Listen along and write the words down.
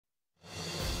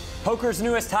Poker's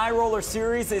newest high roller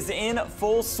series is in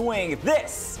full swing.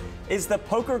 This is the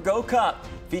PokerGO Cup,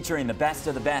 featuring the best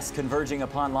of the best converging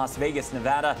upon Las Vegas,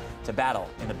 Nevada to battle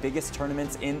in the biggest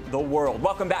tournaments in the world.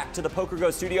 Welcome back to the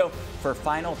PokerGO studio for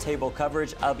final table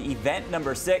coverage of event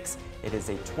number 6. It is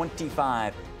a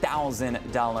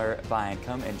 $25,000 buy-in.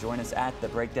 Come and join us at the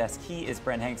break desk. He is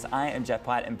Brent Hanks. I am Jeff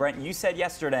Platt. And Brent, you said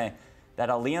yesterday that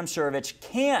Aleem Shervich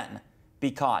can be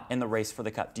caught in the race for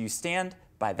the cup. Do you stand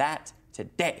by that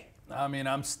today? I mean,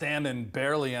 I'm standing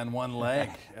barely on one leg.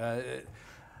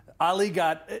 Ali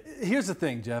got, here's the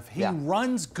thing, Jeff. He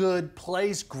runs good,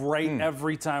 plays great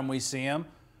every time we see him.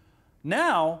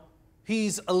 Now,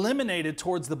 he's eliminated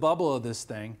towards the bubble of this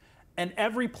thing, and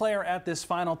every player at this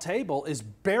final table is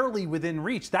barely within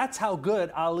reach. That's how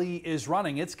good Ali is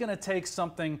running. It's going to take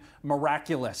something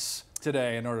miraculous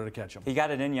today in order to catch him. He got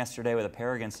it in yesterday with a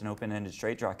pair against an open-ended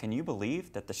straight draw. Can you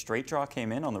believe that the straight draw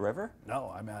came in on the river?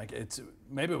 No, I mean,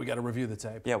 maybe we got to review the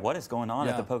tape. Yeah, what is going on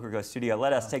at the PokerGO studio?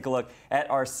 Let us take a look at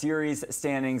our series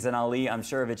standings, and Aleem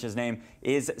Shervich's name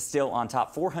is still on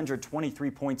top.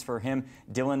 423 points for him.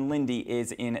 Dylan Lindy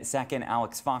is in second.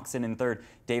 Alex Foxen in third.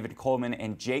 David Coleman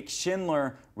and Jake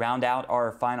Schindler round out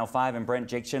our final five. And Brent,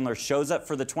 Jake Schindler shows up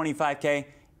for the 25K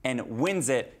and wins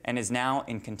it and is now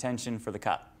in contention for the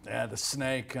cup. Yeah, the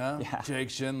snake, huh? Yeah. Jake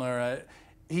Schindler.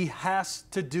 He has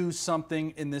to do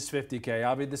something in this 50K.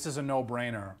 I mean, this is a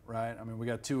no-brainer, right? I mean, we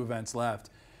got 2 events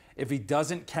left. If he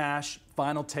doesn't cash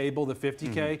final table, the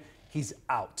 50K, he's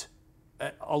out,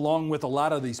 along with a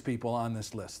lot of these people on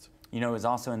this list. You know who's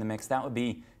also in the mix? That would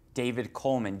be David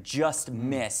Coleman. Just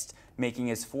missed making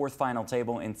his 4th final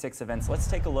table in 6 events. Let's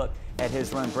take a look at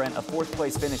his run. Brent, a 4th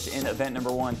place finish in event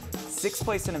number 1, 6th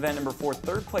place in event number 4,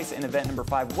 3rd place in event number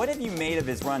 5. What have you made of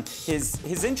his run?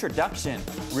 His introduction,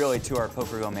 really, to our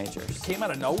PokerGO majors. Came out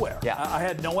of nowhere. Yeah. I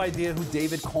had no idea who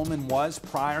David Coleman was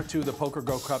prior to the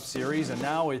PokerGO Cup series, and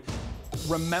now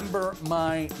remember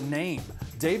my name.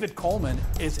 David Coleman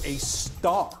is a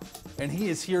star, and he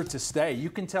is here to stay. You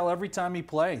can tell every time he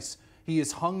plays. He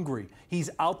is hungry. He's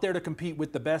out there to compete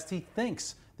with the best. He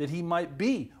thinks that he might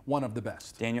be one of the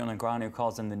best. Daniel Negreanu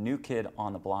calls him the new kid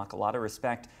on the block. A lot of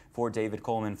respect for David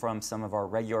Coleman from some of our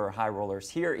regular high rollers.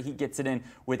 Here he gets it in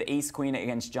with ace-queen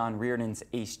against John Riordan's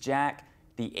ace-jack.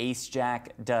 The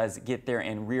ace-jack does get there,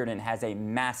 and Riordan has a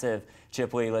massive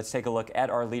chip lead. Let's take a look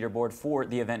at our leaderboard for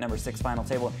the event number 6 final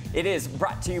table. It is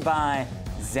brought to you by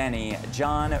Zenny.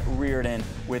 John Riordan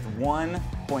with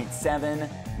 1.7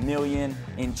 million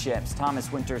in chips. Thomas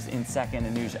Winters in second,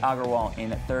 Anuj Agarwal in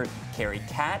third, Cary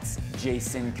Katz,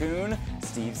 Jason Koon,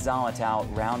 Steve Zolotow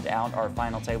round out our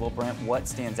final table. Brent, what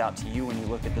stands out to you when you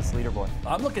look at this leaderboard?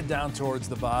 I'm looking down towards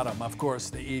the bottom. Of course,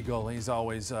 the Eagle. He's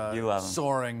always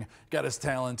soaring, got his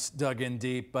talents dug in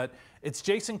deep. But it's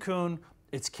Jason Koon,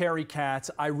 it's Cary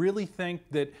Katz. I really think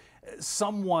that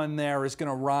someone there is going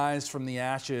to rise from the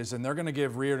ashes, and they're going to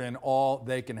give Riordan all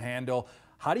they can handle.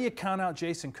 How do you count out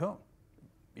Jason Koon?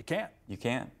 You can't. You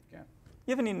can't. You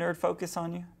have any nerd focus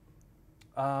on you?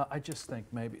 I just think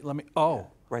maybe. Let me. Oh.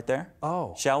 Right there?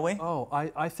 Oh. Shall we? Oh,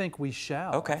 I think we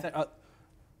shall. Okay.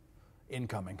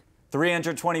 Incoming.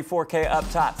 324K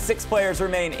up top. 6 players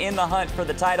remain in the hunt for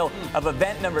the title of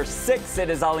event number 6. It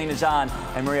is Ali Najad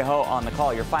and Maria Ho on the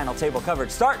call. Your final table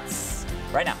coverage starts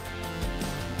right now.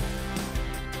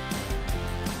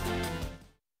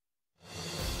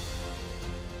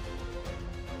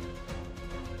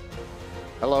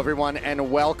 Hello, everyone,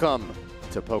 and welcome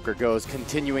to PokerGo's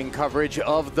continuing coverage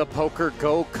of the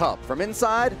PokerGO Cup. From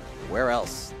inside, where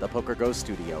else? The PokerGO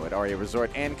studio at Aria Resort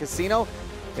and Casino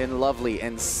in lovely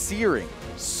and searing,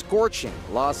 scorching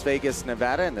Las Vegas,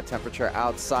 Nevada, and the temperature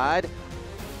outside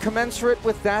commensurate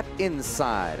with that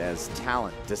inside as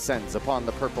talent descends upon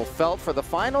the purple felt for the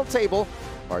final table.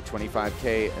 Our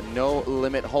 25K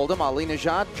no-limit hold'em. Ali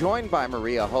Najad joined by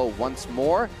Maria Ho once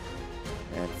more.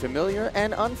 And familiar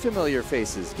and unfamiliar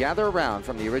faces gather around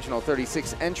from the original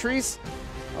 36 entries.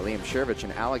 Aleem Shervich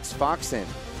and Alex Foxen,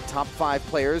 top 5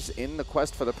 players in the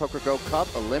quest for the PokerGO Cup,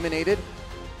 eliminated.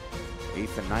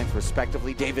 8th and 9th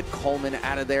respectively. David Coleman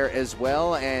out of there as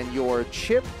well. And your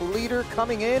chip leader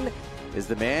coming in is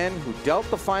the man who dealt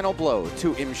the final blow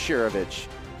to Shervich,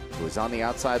 who is on the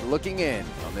outside looking in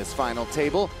on this final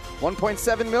table.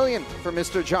 1.7 million for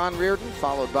Mr. John Riordan,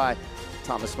 followed by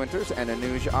Thomas Winters and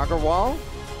Anuj Agarwal,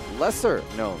 lesser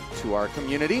known to our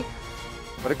community.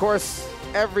 But of course,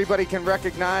 everybody can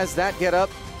recognize that getup,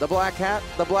 the black hat,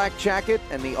 the black jacket,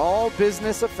 and the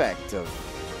all-business effect of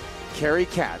Cary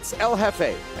Katz, El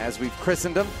Jefe, as we've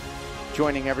christened him,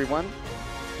 joining everyone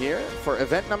here for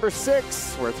event number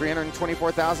 6, where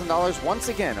 $324,000 once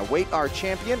again await our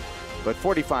champion But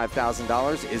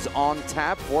 $45,000 is on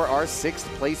tap for our 6th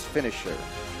place finisher.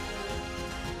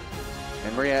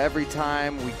 And Maria, every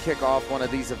time we kick off one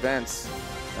of these events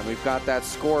and we've got that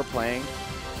score playing,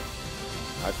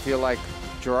 I feel like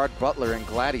Gerard Butler in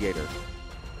Gladiator.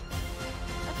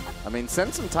 I mean,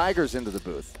 send some tigers into the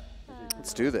booth.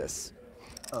 Let's do this.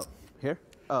 Oh, here?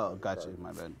 Oh, gotcha.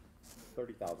 My bad.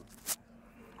 30,000.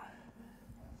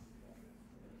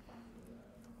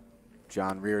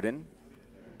 John Riordan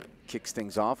kicks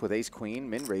things off with ace-queen,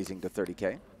 min raising to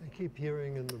 30K. I keep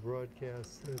hearing in the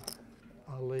broadcast that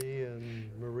Ali and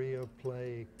Maria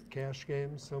play cash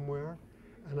games somewhere,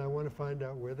 and I want to find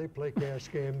out where they play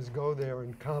cash games, go there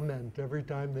and comment every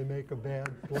time they make a bad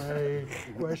play,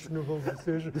 questionable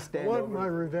decision. I want my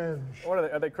revenge. What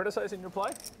are they criticizing your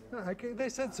play? No, they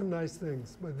said some nice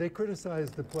things, but they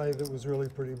criticized the play that was really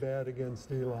pretty bad against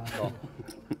Eli.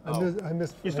 I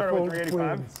missed. You started with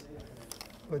 385? Queens.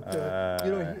 But,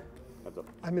 you know,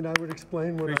 I mean, I would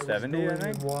explain what I was 370, doing I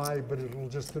think? and why, but it'll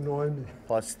just annoy me.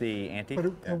 Plus the ante? But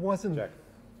it wasn't,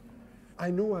 I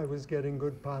knew I was getting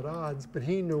good pot odds, but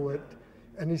he knew it,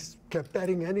 and he kept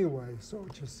betting anyway, so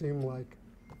it just seemed like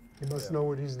he must know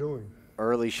what he's doing.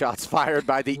 Early shots fired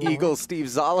by the Eagle, Steve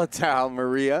Zolotow,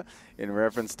 Maria, in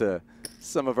reference to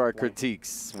some of our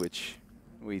critiques, which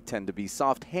we tend to be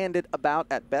soft-handed about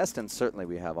at best, and certainly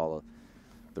we have all of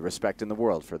the respect in the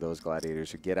world for those gladiators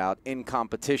who get out in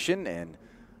competition and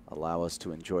allow us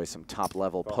to enjoy some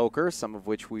top-level poker, some of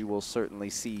which we will certainly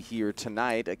see here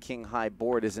tonight. A king-high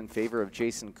board is in favor of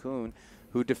Jason Koon,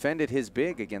 who defended his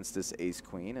big against this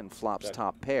ace-queen and flops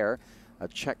top pair. A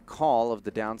check call of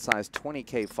the downsized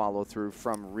 20K follow-through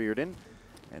from Riordan,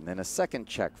 and then a second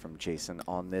check from Jason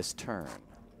on this turn.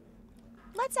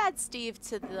 Let's add Steve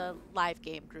to the live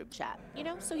game group chat, you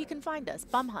know, so he can find us.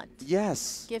 Bum hunt.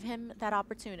 Yes. Give him that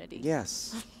opportunity.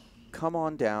 Yes. Come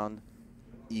on down,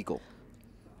 Eagle.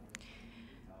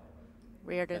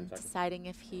 Riordan deciding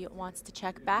if he wants to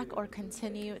check back or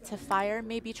continue to fire,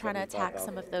 maybe trying to attack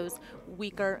some of those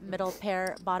weaker middle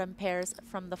pair, bottom pairs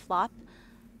from the flop.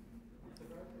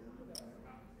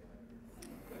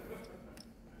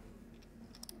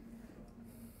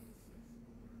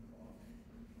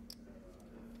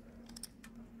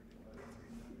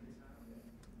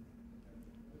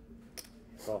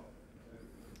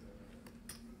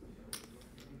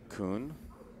 Koon,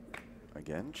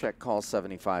 again, check call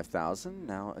 75,000.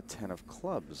 Now a 10 of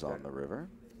clubs on the river.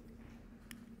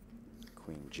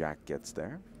 Queen Jack gets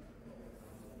there.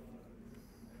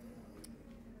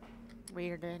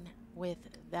 Riordan with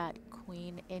that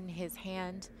queen in his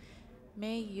hand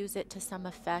may use it to some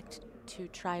effect to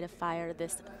try to fire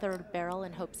this third barrel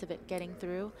in hopes of it getting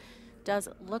through. Does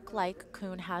look like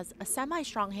Koon has a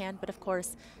semi-strong hand, but of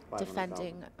course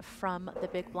defending from the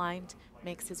big blind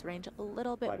makes his range a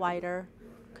little bit wider,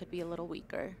 could be a little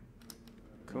weaker.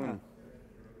 Koon.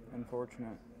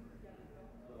 Unfortunate.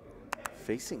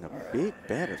 Facing a big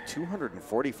bet of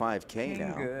 245K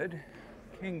now. King good.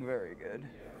 King very good.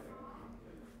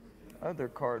 Other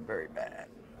card very bad.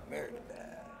 Very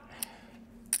bad.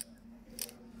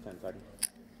 10 seconds.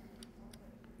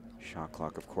 Shot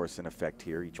clock, of course, in effect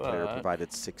here. Each player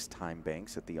provided 6 time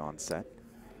banks at the onset.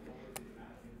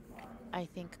 I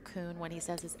think Koon, when he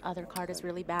says his other card is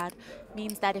really bad,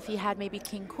 means that if he had maybe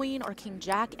King Queen or King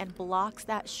Jack and blocks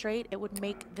that straight, it would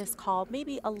make this call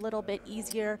maybe a little bit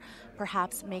easier,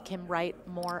 perhaps make him right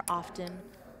more often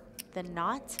than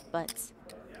not. But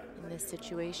in this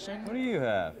situation, What do you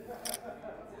have?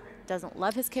 doesn't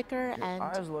love his kicker and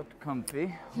Eyes looked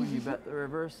comfy when you bet the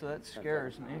river, so that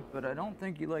scares me. But I don't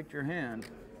think you liked your hand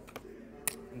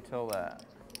until that.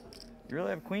 You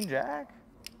really have Queen Jack?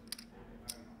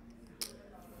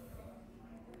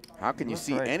 How can you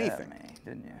see Looked right at anything? me,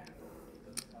 didn't you?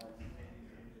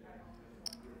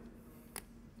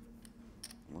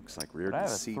 Looks like But I have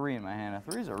Riordan's a seat 3 in my hand. A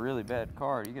 3 is a really bad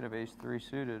card. You could have ace 3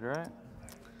 suited, right?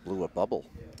 blew a bubble.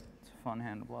 It's a fun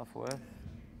hand to bluff with.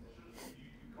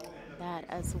 that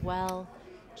as well.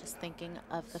 Just thinking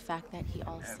of the fact that he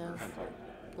also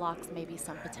blocks maybe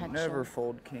some potential. Never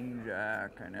fold King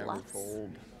Jack. I never bluffs.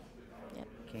 fold Yep.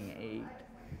 King 8.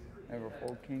 Never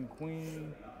fold King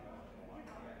Queen.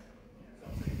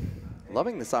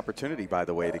 Loving this opportunity, by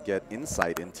the way, to get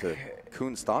insight into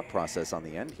Koon's thought process on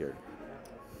the end here.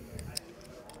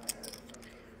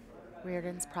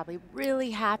 Riordan's probably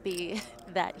really happy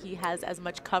that he has as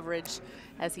much coverage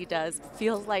as he does.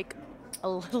 Feels like a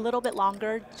little bit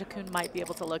longer, Koon might be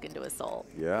able to look into his soul.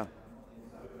 Yeah.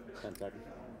 10 seconds.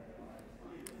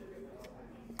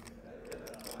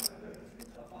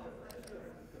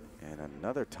 And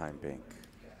another time bank.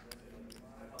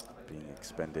 being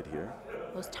expended here.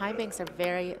 Those time banks are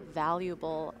very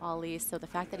valuable, Ali, so the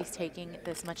fact that he's taking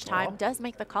this much time does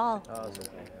make the call.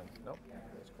 Nope.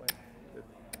 That's queen. Good.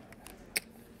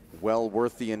 Well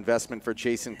worth the investment for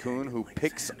Jason Koon, who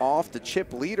picks off the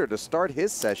chip leader to start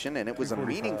his session, and it was a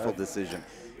meaningful decision,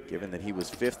 given that he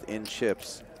was 5th in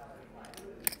chips.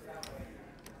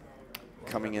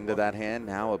 Coming into that hand,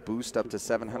 now a boost up to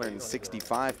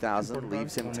 765,000,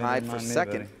 leaves him tied for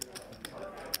 2nd.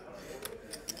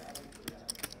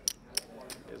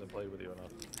 He hasn't played with you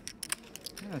enough.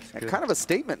 And kind of a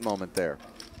statement moment there,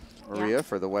 Maria,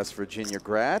 for the West Virginia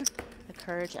grad. The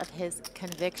courage of his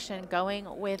conviction, going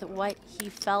with what he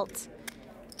felt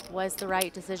was the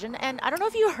right decision. And I don't know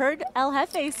if you heard El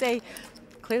Jefe say,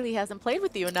 clearly he hasn't played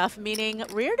with you enough, meaning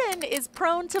Riordan is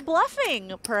prone to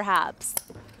bluffing, perhaps.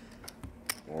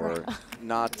 Or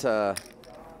not, I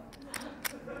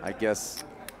guess,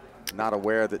 not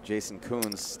aware that Jason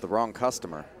Koon's the wrong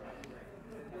customer.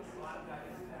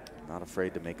 Not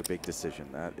afraid to make a big decision.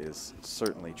 That is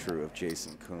certainly true of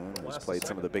Jason Koon, who's played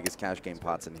some of the biggest cash game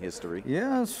pots in history.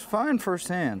 Yeah, it's fine first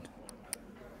hand.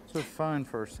 It's a fine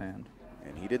first hand.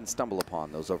 And he didn't stumble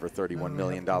upon those over $31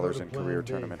 million in career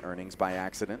tournament earnings by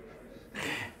accident.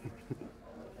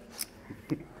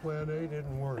 Plan A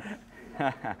didn't work.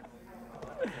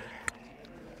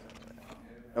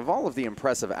 Of all of the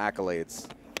impressive accolades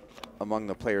among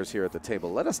the players here at the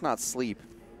table, let us not sleep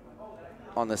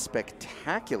on the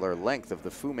spectacular length of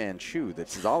the Fu Manchu that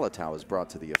Zolotow has brought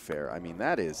to the affair. I mean,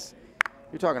 that is,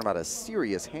 you're talking about a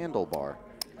serious handlebar.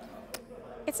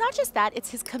 It's not just that, it's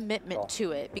his commitment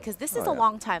to it, because this is a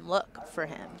long time look for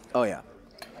him. Oh, yeah.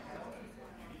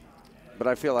 But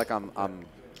I feel like I'm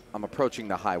approaching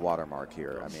the high water mark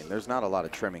here. I mean, there's not a lot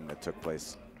of trimming that took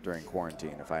place during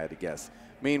quarantine, if I had to guess.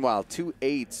 Meanwhile, 2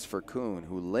 8s for Koon,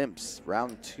 who limps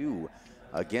round 2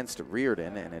 against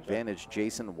Riordan, and advantage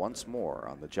Jason once more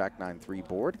on the Jack 9-3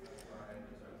 board.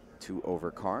 2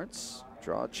 over cards,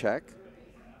 draw a check.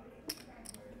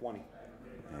 20.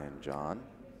 And John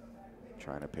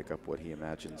trying to pick up what he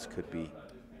imagines could be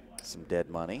some dead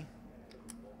money.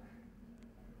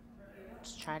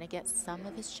 Just trying to get some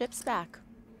of his chips back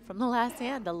from the last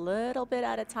hand, a little bit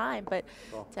at a time, but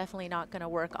definitely not going to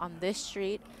work on this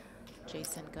street.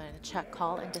 Jason going to check,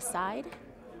 call, and decide.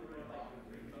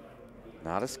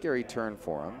 Not a scary turn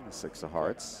for him, the 6 of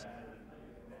hearts.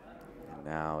 And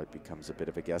now it becomes a bit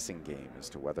of a guessing game as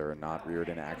to whether or not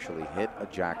Riordan actually hit a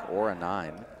jack or a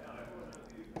 9.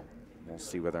 We'll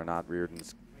see whether or not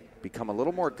Riordan's become a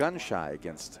little more gun shy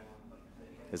against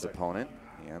his opponent.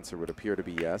 The answer would appear to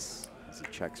be yes, as he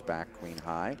checks back queen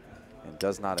high and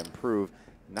does not improve.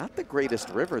 Not the greatest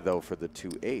river, though, for the 2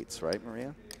 8s, right,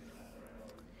 Maria?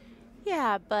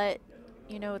 Yeah, but,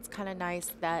 you know, it's kind of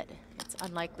nice that it's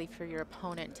unlikely for your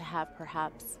opponent to have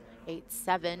perhaps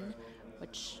 8-7,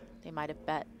 which they might have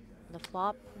bet the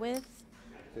flop with.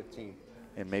 15.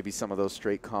 And maybe some of those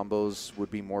straight combos would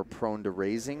be more prone to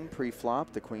raising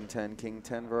pre-flop, the queen 10, king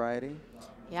 10 variety.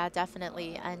 Yeah,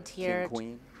 definitely. And here, king,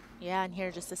 queen. Yeah, and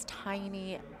here just this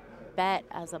tiny bet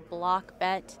as a block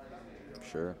bet.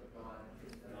 Sure.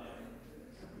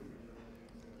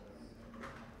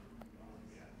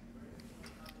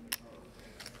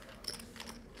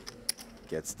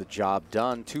 Gets the job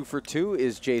done. 2 for 2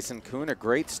 is Jason Koon. A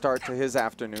great start to his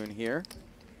afternoon here.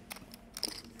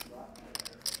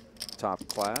 Top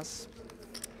class.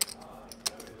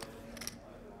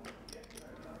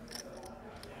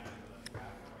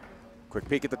 Quick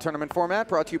peek at the tournament format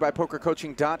brought to you by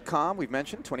PokerCoaching.com. We've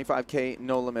mentioned 25K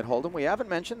no limit hold'em. We haven't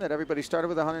mentioned that everybody started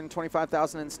with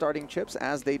 125,000 in starting chips,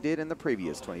 as they did in the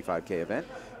previous 25K event.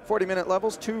 40-minute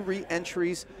levels, 2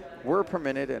 re-entries were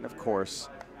permitted, and of course,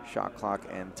 shot clock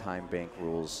and time bank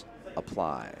rules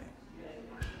apply.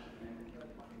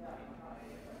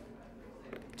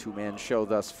 2-man show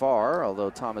thus far, although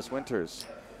Thomas Winters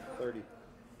 30.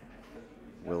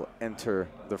 will enter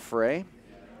the fray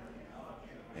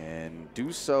and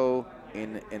do so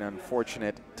in an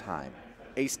unfortunate time.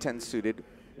 Ace-10 suited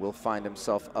will find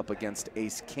himself up against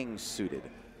Ace-King suited.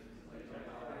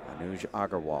 Anuj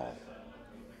Agarwal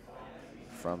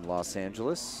from Los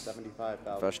Angeles,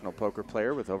 75,000. professional poker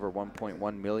player with over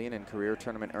 1.1 million in career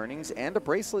tournament earnings and a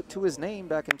bracelet to his name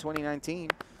back in 2019.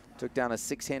 Took down a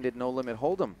 6-handed no limit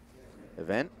hold'em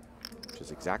event, which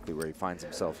is exactly where he finds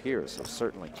himself here. So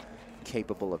certainly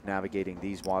capable of navigating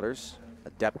these waters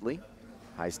adeptly.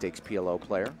 High stakes PLO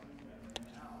player.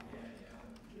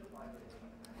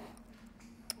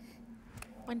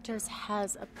 Winters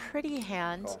has a pretty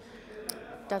hand.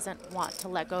 Doesn't want to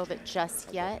let go of it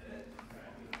just yet.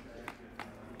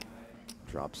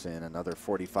 Drops in another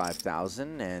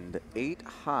 45,000 and 8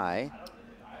 high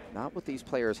Not what these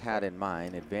players had in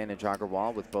mind. Advantage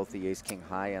Agarwal with both the ace-king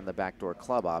high and the backdoor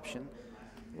club option.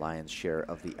 Lion's share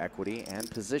of the equity and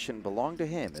position belong to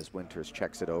him as Winters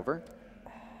checks it over.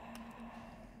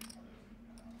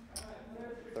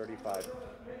 35.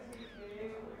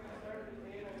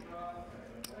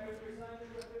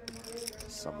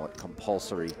 Somewhat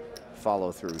compulsory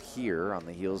follow through here on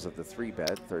the heels of the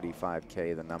 3-bet.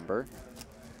 35K the number.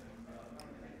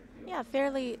 Yeah,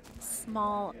 fairly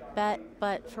small bet,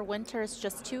 but for Winters,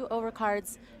 just 2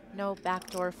 overcards, no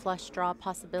backdoor flush draw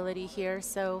possibility here,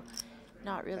 so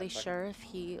not really sure if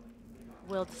he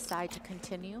will decide to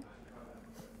continue.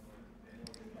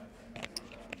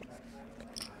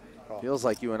 Feels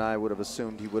like you and I would have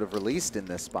assumed he would have released in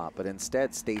this spot, but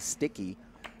instead stays sticky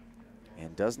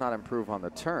and does not improve on the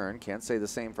turn. Can't say the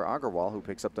same for Agarwal, who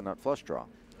picks up the nut flush draw.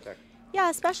 Check. Yeah,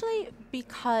 especially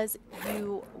because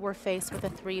you were faced with a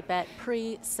 3-bet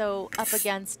pre, so up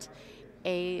against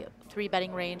a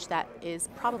 3-betting range that is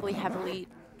probably heavily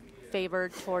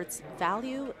favored towards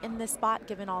value in this spot,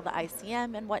 given all the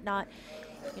ICM and whatnot.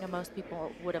 You know, most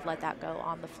people would have let that go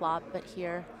on the flop, but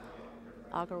here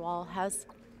Agarwal has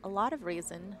a lot of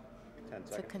reason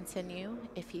to continue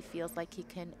if he feels like he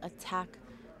can attack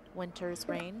Winters'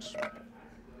 range.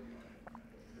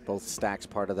 Both stacks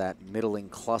part of that middling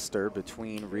cluster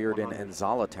between Riordan and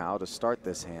Zolotow to start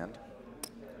this hand.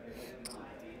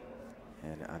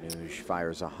 And Anuj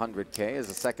fires 100K as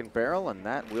a second barrel, and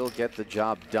that will get the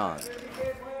job done.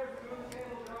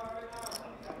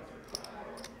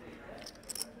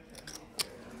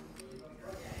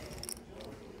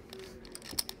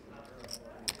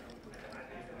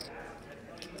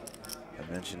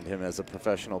 I mentioned him as a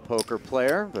professional poker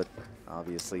player, but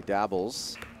obviously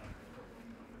dabbles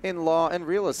in law and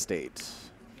real estate.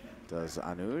 Does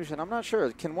Anuj, and I'm not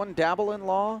sure, can one dabble in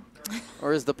law,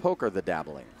 or is the poker the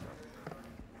dabbling?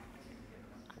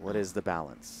 What is the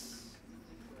balance?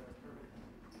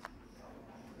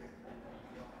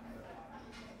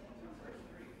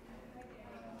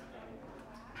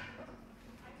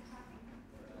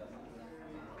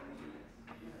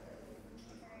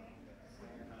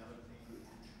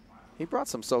 He brought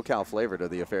some SoCal flavor to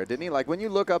the affair, didn't he? Like, when you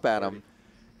look up at him,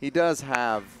 he does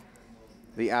have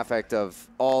the affect of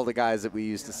all the guys that we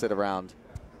used to sit around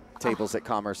tables at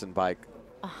Commerce and Bike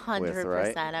 100%. with,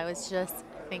 right? I was just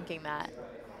thinking that.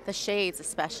 The shades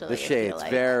especially. The shades, like.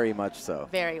 very much so.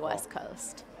 Very West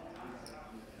Coast.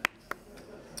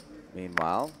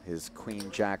 Meanwhile, his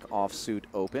queen-jack offsuit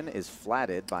open is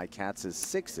flatted by Katz's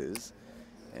 6s.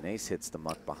 An ace hits the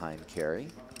muck behind Cary.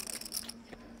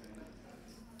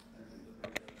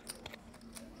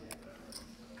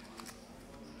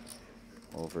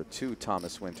 Over to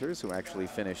Thomas Winters, who actually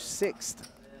finished 6th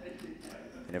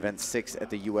in event 6 at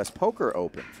the US Poker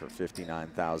Open for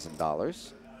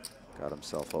 $59,000. Got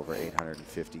himself over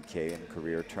 850K in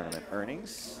career tournament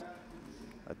earnings.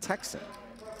 A Texan.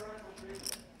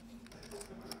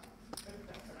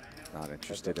 Not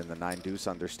interested in the 9-deuce,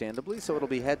 understandably, so it'll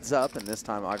be heads up, and this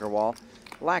time Agarwal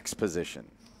lacks position.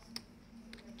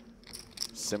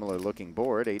 Similar looking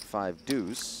board, 8-5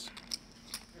 deuce.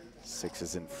 6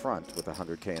 is in front with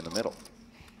 100K in the middle.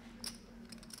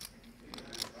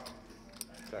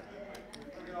 Check.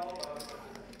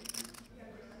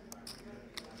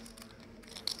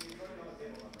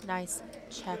 Nice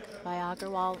check by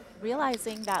Agarwal,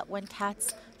 realizing that when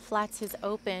Katz flats his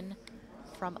open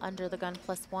from under the gun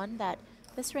 +1, that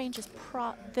this range is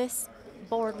this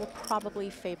board will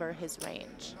probably favor his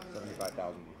range.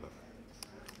 75,000.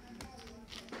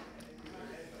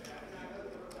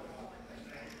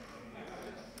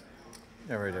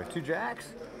 Yeah, right there. 2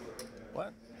 jacks?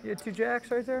 What? You had 2 jacks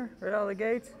right there? Right out of the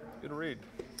gates? Good read.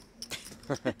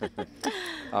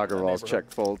 Agarwal's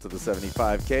check fold to the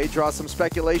 75K. Draw some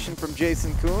speculation from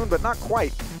Jason Koon, but not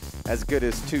quite as good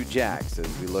as 2 jacks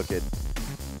as we look at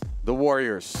the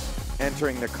Warriors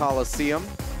entering the Coliseum.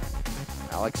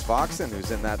 Alex Foxen,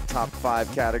 who's in that top 5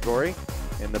 category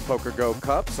in the PokerGO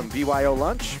Cup. Some BYO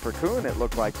lunch for Koon, it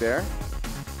looked like there.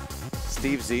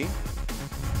 Steve Z,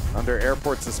 under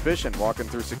airport suspicion, walking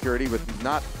through security with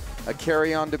not a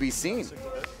carry-on to be seen.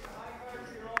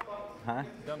 Huh?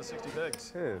 Down to 60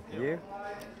 bigs. Who? You?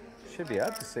 Should be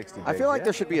up to 60 I feel like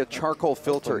there should be a charcoal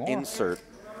filter insert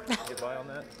Get by on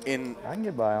that. in I can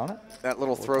get by on it. that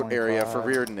little throat area for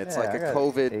Riordan. It's Yeah, like I a got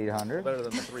COVID 800. Better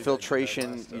than the 3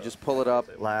 filtration. You just pull it up.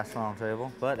 Last round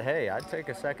table. But hey, I'd take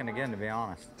a second again, to be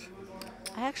honest.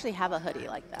 I actually have a hoodie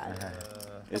like that.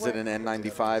 Is it an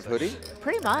N95 hoodie?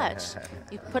 Pretty much.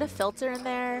 You put a filter in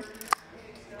there,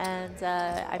 and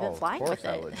I've been flying with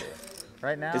I it. would do.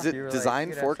 Right now, Is if it you were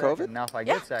designed like, for "You get COVID?" second." Now, if I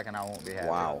Yeah. get second, I won't be happy.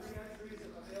 Wow.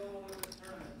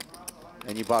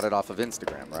 And you bought it off of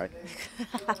Instagram, right?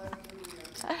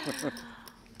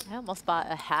 I almost bought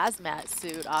a hazmat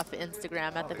suit off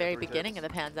Instagram at the very beginning of the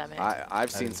pandemic.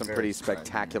 I've seen some pretty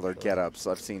spectacular get-ups.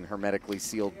 I've seen hermetically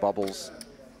sealed bubbles,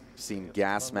 seen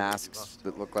gas masks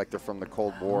that look like they're from the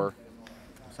Cold War.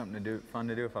 Something to do, fun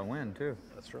to do if I win, too.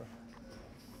 That's true.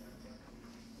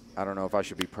 I don't know if I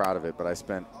should be proud of it, but I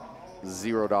spent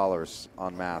 $0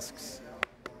 on masks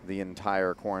the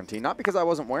entire quarantine. Not because I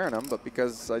wasn't wearing them, but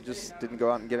because I just didn't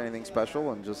go out and get anything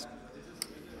special and just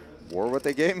wore what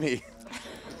they gave me.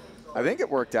 I think it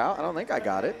worked out. I don't think I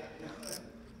got it.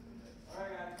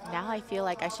 Now I feel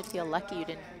like I should feel lucky you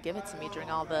didn't give it to me during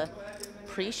all the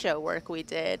pre-show work we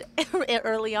did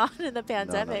early on in the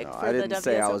pandemic. No. For I the didn't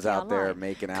say I was out there online.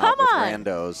 making out Come with on.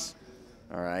 randos.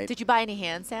 All right. Did you buy any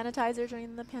hand sanitizer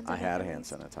during the pandemic? I had a hand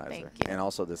sanitizer. Thank you. And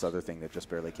also this other thing that just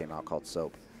barely came out called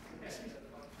soap.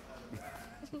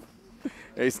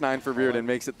 Ace-9 for Riordan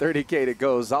makes it 30K to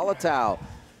go. Zolotow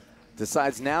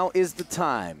decides now is the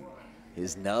time.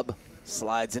 His nub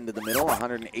slides into the middle,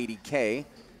 180K.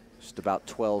 Just about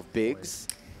 12 bigs.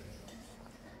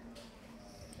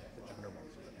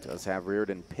 Does have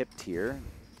Riordan pipped here.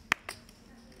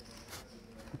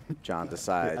 John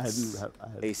decides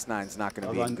Ace-9's not going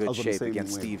to be in good shape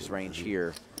against Steve's range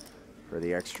here for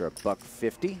the extra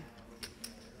 $150.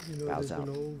 You know, Bows there's out.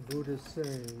 an old Buddhist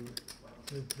saying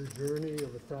that the journey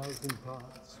of 1,000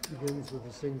 pots begins with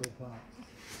a single pot.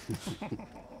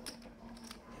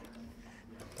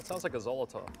 That sounds like a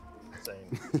Zolotow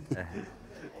saying.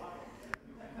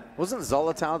 Wasn't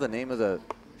Zolotow the name of the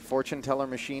fortune teller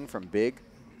machine from Big?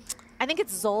 I think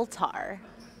it's Zoltar.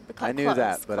 I knew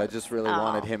that, but I just really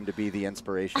wanted him to be the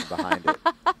inspiration behind it.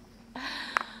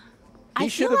 He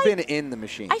should have been in the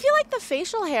machine. I feel like the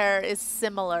facial hair is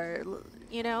similar,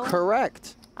 you know?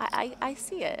 Correct. I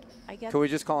see it. I get. Can we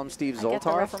just call him Steve I get the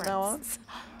Zolotow from now on? reference.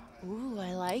 Ooh,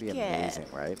 I like That'd be it. amazing,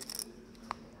 right?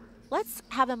 Let's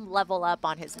have him level up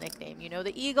on his nickname. You know,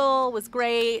 the Eagle was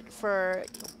great for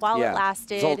while it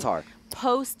lasted. Zoltar.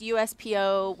 Post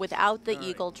USPO without the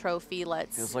Eagle trophy,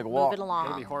 let's Feels like a move walk. it along.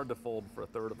 It'll be hard to fold for a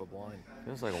third of a blind.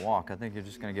 Feels like a walk. I think you're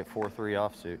just going to get 4-3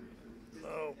 offsuit.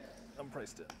 Oh, I'm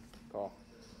priced in. Call.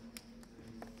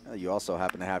 You also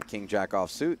happen to have King Jack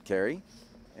offsuit, Cary.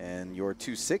 And your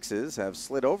 2 6s have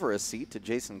slid over a seat to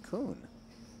Jason Koon.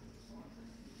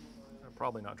 I'm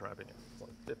probably not trapping you. It's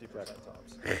like 50%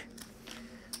 tops.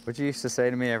 What you used to say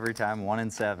to me every time, 1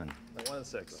 and 7. Like 1 and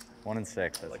 6. 1 and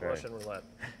 6, that's Like right. Russian roulette.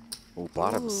 Ooh,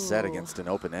 bottom set Ooh. against an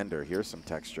open ender. Here's some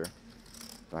texture.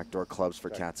 Backdoor clubs for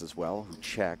Katz as well, who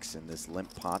checks in this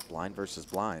limp pot, blind versus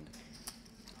blind.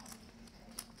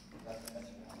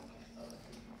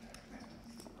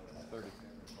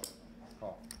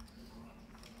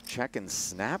 Check and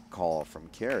snap call from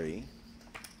Cary,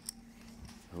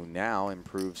 who now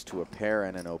improves to a pair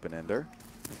and an open ender.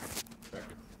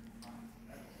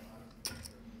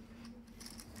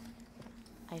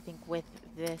 I think with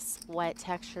this wet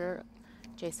texture,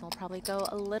 Jason will probably go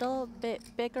a little bit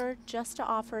bigger just to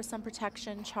offer some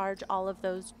protection, charge all of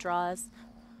those draws.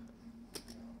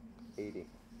 80.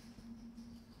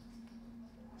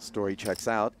 Story checks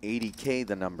out, 80K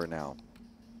the number now.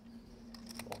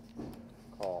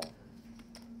 Call.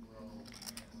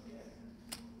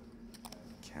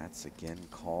 Katz again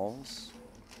calls.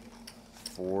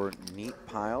 4 neat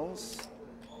piles.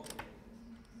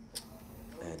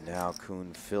 And now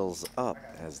Koon fills up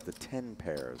as the 10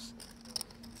 pairs.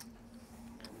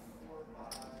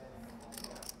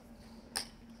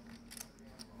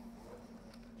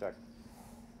 Check.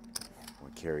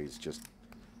 Well, Cary's just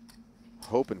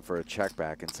hoping for a check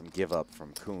back and some give up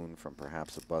from Koon from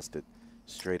perhaps a busted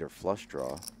straight or flush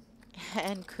draw.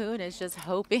 And Koon is just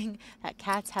hoping that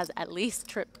Katz has at least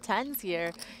trip 10s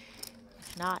here,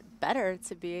 if not better,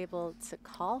 to be able to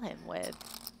call him with.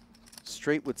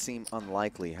 Straight would seem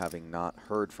unlikely, having not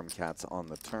heard from Katz on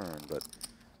the turn, but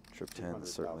trip 10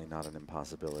 is certainly not an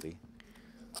impossibility.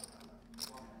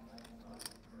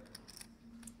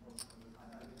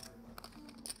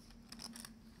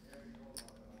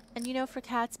 And you know, for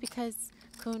Katz, because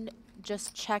Koon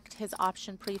just checked his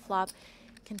option pre-flop,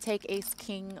 can take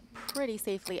ace-king pretty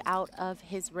safely out of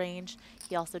his range.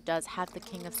 He also does have the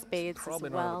king of spades Probably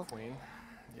as not well. the queen.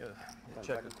 Yeah,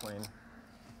 check the queen.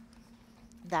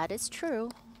 That is true.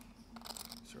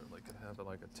 Certainly could have it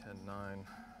like a 10-9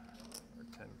 or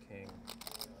 10-king.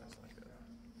 That's not good.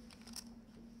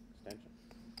 Extension.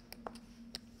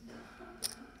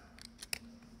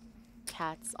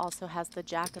 Katz also has the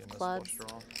jack of Getting this clubs. flush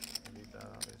draw. I need that,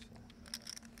 obviously.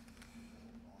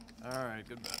 All right,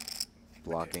 good bet.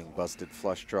 Blocking busted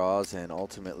flush draws, and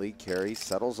ultimately Cary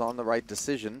settles on the right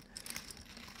decision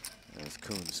As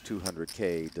Koon's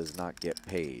 200K does not get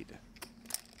paid.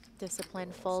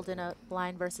 Discipline fold in a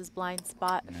blind versus blind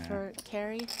spot for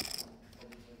Cary.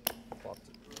 Flopped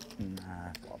it.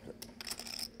 Nah, flopped it.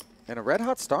 And a red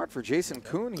hot start for Jason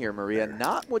Koon here, Maria.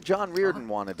 Not what John Riordan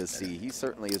wanted to see. He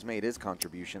certainly has made his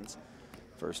contributions.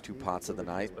 First 2 pots of the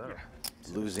night,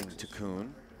 losing to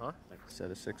Koon. Set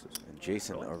of sixes. And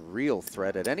Jason, a real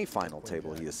threat at any final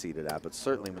table he is seated at, but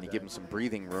certainly when you give him some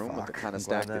breathing room with the kind of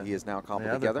stack that he has now cobbled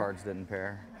the together. other cards didn't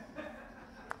pair.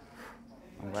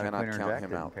 I'm glad Cannot Queen or count Jack him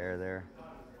didn't out. pair there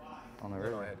on the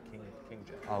river. No, I had king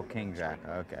jack. Oh, King Jack.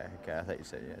 Okay, okay. I thought you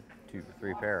said you had 2 or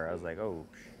 3 pair. I was like, oh,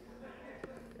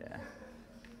 yeah.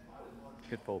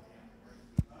 Good fold.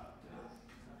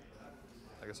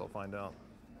 I guess I'll find out.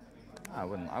 I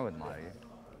wouldn't lie to you.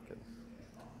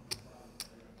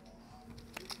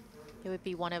 It would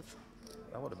be one of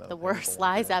That would have been the a worst painful one,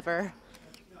 lies yeah. ever.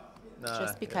 Nah, just yeah, I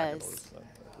could because always- that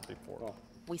would be 4.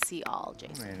 We see all,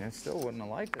 Jason. I mean, I still wouldn't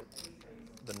have liked it.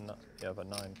 Yeah, if a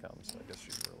 9 comes, I guess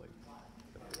it'd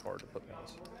be hard to put me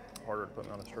on. Harder to put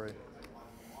me on a straight.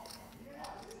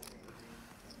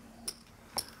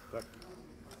 Check.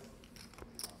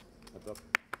 Heads up.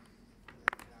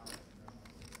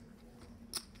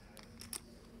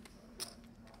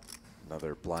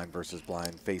 Another blind versus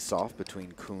blind face-off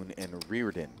between Koon and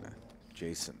Riordan.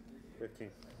 Jason 15.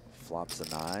 flops a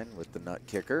 9 with the nut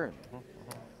kicker. And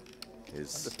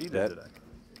his Undefeated bet today.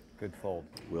 Good fold.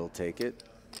 will take it.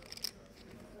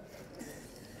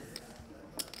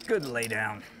 Good lay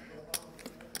down.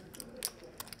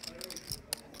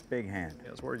 Big hand. Yeah,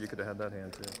 I was worried you could have had that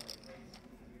hand too.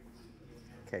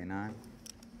 K9.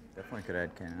 Definitely could have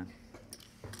had K9.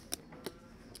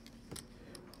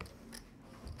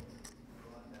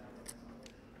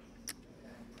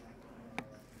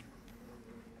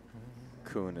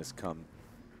 Koon has come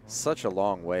such a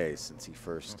long way since he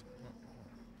first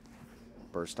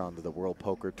burst onto the World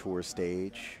Poker Tour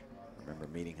stage. I remember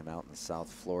meeting him out in South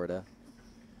Florida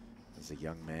as a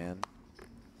young man.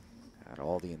 Had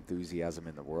all the enthusiasm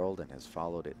in the world and has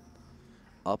followed it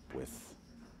up with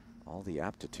all the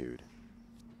aptitude.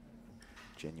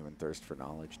 Genuine thirst for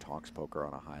knowledge, talks poker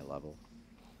on a high level.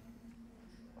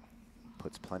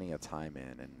 Puts plenty of time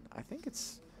in, and I think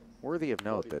it's worthy of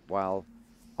note that while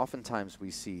oftentimes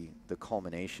we see the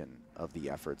culmination of the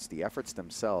efforts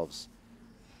themselves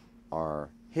are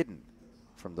hidden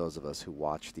from those of us who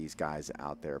watch these guys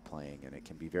out there playing, and it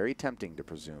can be very tempting to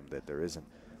presume that there isn't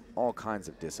all kinds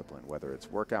of discipline, whether it's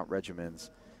workout regimens,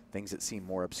 things that seem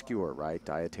more obscure, right?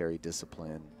 Dietary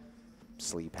discipline,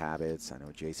 sleep habits. I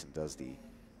know Jason does the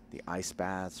ice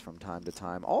baths from time to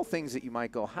time, all things that you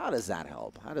might go, how does that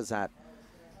help? How does that,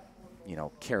 you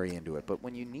know, carry into it? But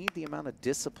when you need the amount of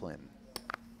discipline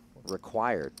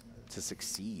required to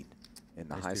succeed in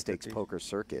the high-stakes poker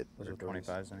circuit, Those are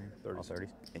 25s, I mean, all 30s.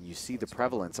 and you see the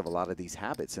prevalence of a lot of these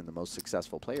habits in the most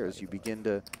successful players, you begin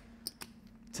to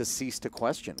cease to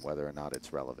question whether or not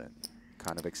it's relevant.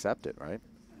 Kind of accept it, right?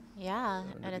 Yeah,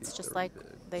 and it's just like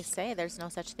they say, there's no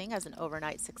such thing as an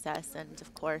overnight success. And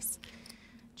of course,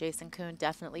 Jason Koon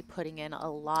definitely putting in a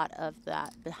lot of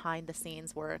that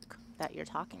behind-the-scenes work that you're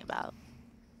talking about.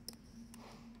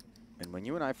 And when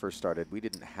you and I first started, we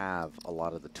didn't have a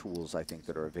lot of the tools, I think,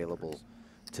 that are available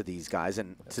to these guys,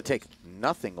 and to take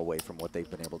nothing away from what they've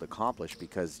been able to accomplish,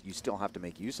 because you still have to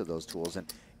make use of those tools,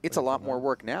 and it's a lot more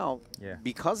work now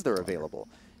because they're available.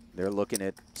 They're looking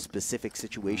at specific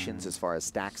situations as far as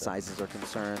stack sizes are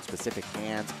concerned, specific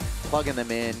hands, plugging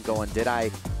them in, going, did I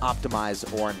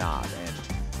optimize or not? And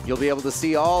you'll be able to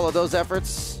see all of those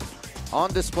efforts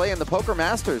on display in the Poker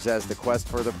Masters as the quest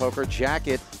for the poker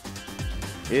jacket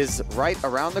is right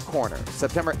around the corner.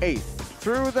 September 8th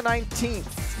through the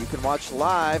 19th. You can watch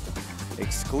live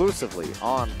exclusively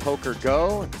on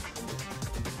PokerGo.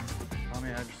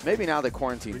 Maybe now that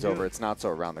quarantine's over, it's not so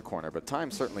around the corner, but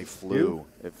time certainly flew.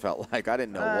 It felt like I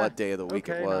didn't know what day of the week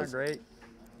it was. Not great.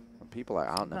 When people are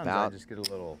out and Sometimes about. I just get a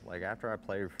little, like after I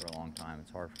played for a long time,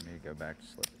 it's hard for me to go back to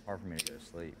sleep. Hard for me to go to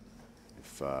sleep.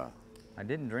 If I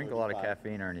didn't drink a lot of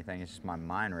caffeine or anything, it's just my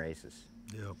mind races.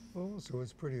 Yeah. Oh, so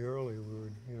it's pretty early.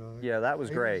 Yeah, that was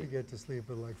great. I usually get to sleep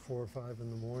at like 4 or 5 in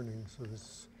the morning. So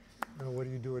this, what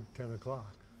do you do at 10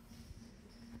 o'clock?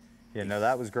 Yeah, no,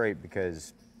 that was great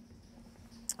because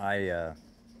there's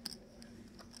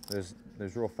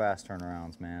real fast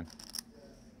turnarounds, man.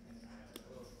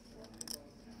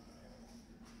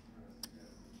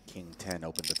 King 10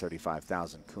 opened to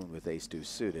 35,000. Koon with ace-deuce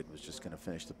suited was just going to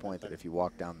finish the point that if you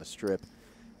walk down the strip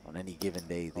on any given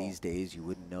day these days, you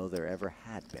wouldn't know there ever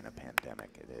had been a pandemic.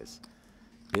 It is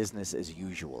business as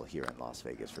usual here in Las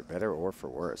Vegas, for better or for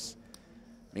worse.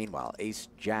 Meanwhile,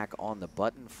 ace-jack on the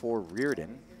button for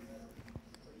Riordan.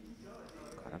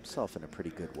 Got himself in a pretty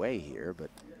good way here, but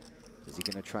is he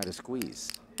going to try to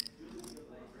squeeze?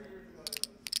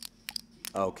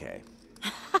 Okay.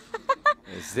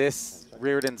 Is this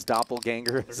Riordan's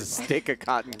doppelganger? Is a stick of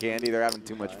cotton candy? They're having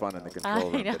too much fun in the control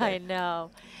room today. I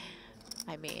know.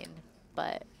 I mean,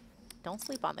 but don't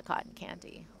sleep on the cotton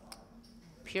candy.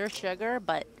 Pure sugar,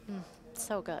 but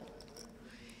so good.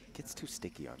 Gets too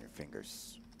sticky on your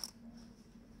fingers.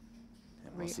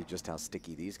 And we'll see just how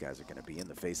sticky these guys are going to be in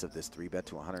the face of this 3-bet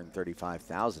to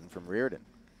 135,000 from Riordan.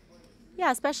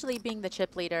 Yeah, especially being the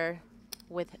chip leader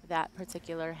with that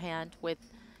particular hand with,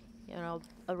 you know,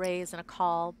 a raise and a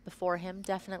call before him.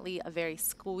 Definitely a very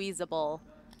squeezable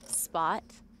spot.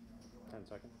 10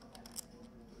 seconds.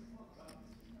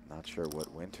 Not sure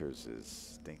what Winters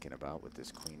is thinking about with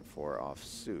this queen 4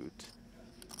 offsuit.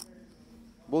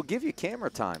 We'll give you camera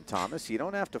time, Thomas. You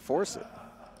don't have to force it.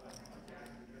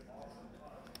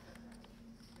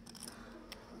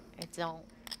 I don't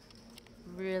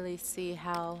really see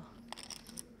how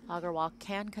Agarwal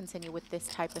can continue with this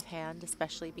type of hand,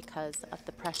 especially because of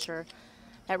the pressure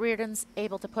that Riordan's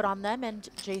able to put on them, and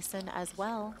Jason as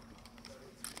well.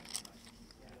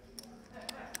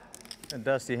 A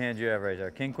dusty hand you have right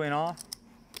there. King, queen off?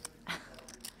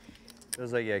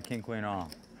 Feels like you had king, queen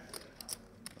off.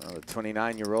 Well, the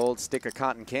 29-year-old stick of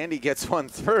cotton candy gets one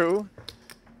through.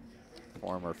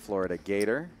 Former Florida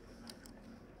Gator.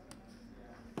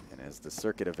 And as the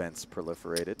circuit events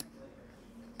proliferated,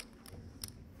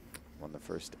 won the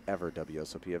first ever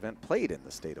WSOP event played in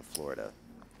the state of Florida.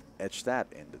 Etched that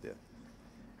into the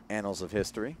annals of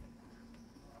history.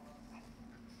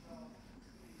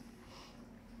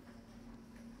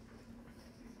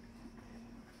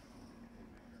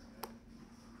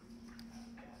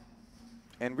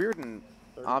 And Riordan,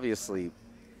 obviously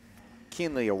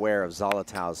keenly aware of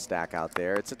Zolotow's stack out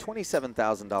there. It's a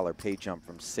 $27,000 pay jump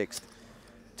from 6th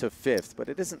to 5th, but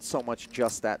it isn't so much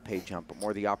just that pay jump, but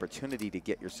more the opportunity to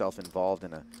get yourself involved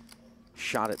in a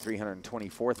shot at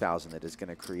 $324,000 that is going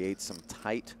to create some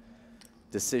tight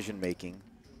decision-making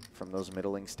from those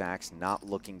middling stacks, not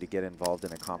looking to get involved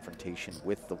in a confrontation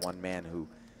with the one man who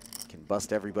can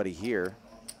bust everybody here.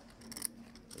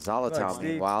 Zolotow,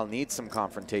 meanwhile, needs some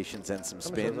confrontations and some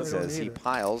spins as he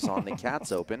piles on the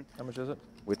Katz Open. How much is it?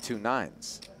 With 2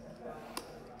 9s.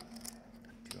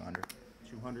 200.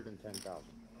 210,000.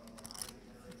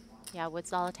 Yeah, with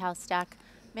Zolotow's stack,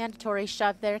 mandatory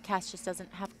shove there. Katz just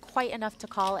doesn't have quite enough to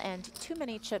call, and too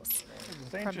many chips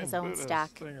from his own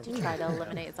stack to try to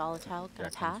eliminate Zolotow. Gonna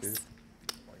pass.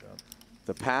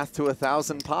 The path to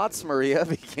 1,000 pots, Maria,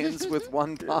 begins with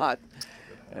 1 pot.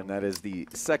 And that is the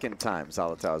second time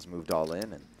Zolotow has moved all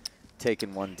in and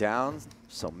taken one down.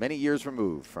 So many years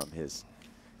removed from his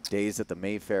days at the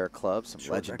Mayfair Club. Some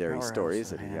legendary stories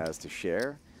that he has to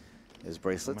share. His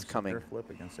bracelets coming flip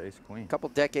against ace queen. a couple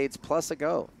decades plus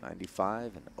ago,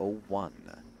 95 and 01,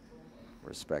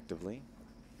 respectively.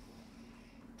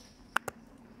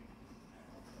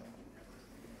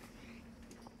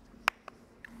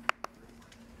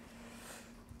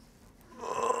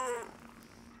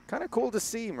 Kind of cool to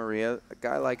see, Maria, a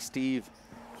guy like Steve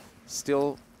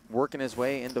still working his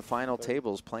way into final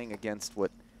tables, playing against what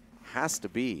has to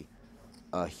be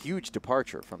a huge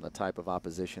departure from the type of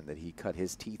opposition that he cut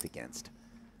his teeth against.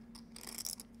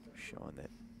 Showing that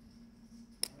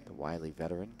the wily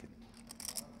veteran can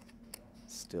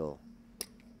still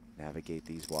navigate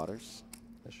these waters.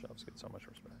 His shoves get so much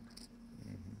respect.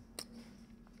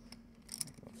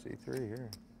 C3 here.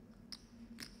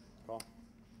 Call.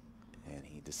 And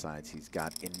he decides he's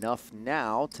got enough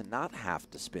now to not have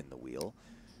to spin the wheel.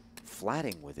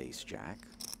 Flatting with ace-jack,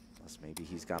 unless maybe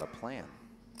he's got a plan.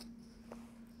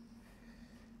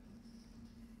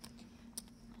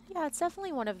 Yeah, it's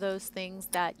definitely one of those things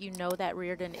that you know that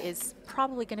Riordan is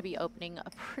probably going to be opening a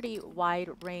pretty wide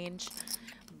range,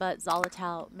 but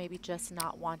Zolotow maybe just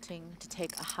not wanting to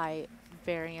take a high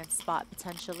variance spot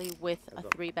potentially with a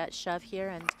 3-bet shove here,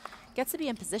 and gets to be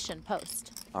in position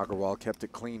post. Agarwal kept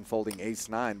it clean, folding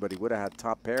ace-9, but he would have had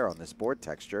top pair on this board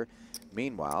texture.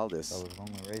 Meanwhile, this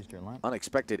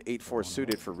unexpected 8-4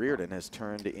 suited for Riordan has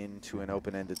turned into an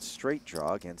open-ended straight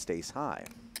draw against ace-high.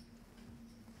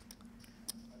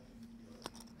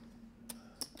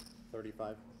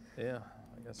 35. Yeah,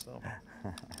 I guess so.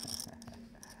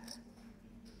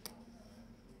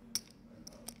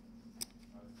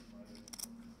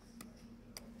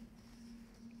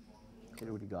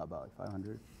 What do you got, about like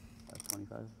 500,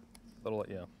 525? Little,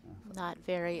 yeah. Not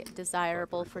very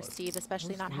desirable for Steve,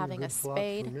 especially not having a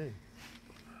spade.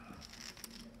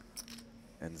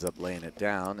 Ends up laying it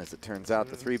down. As it turns out,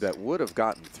 the 3-bet would have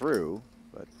gotten through,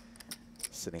 but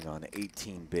sitting on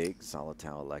 18 bigs,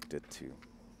 Zolotow elected to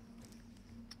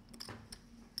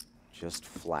just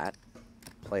flat,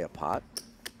 play a pot.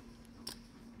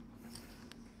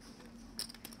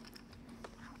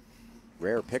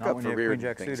 Rare pickup when for you have Riordan. queen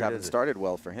jack Things suited, haven't is it? started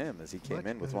well for him as he came Much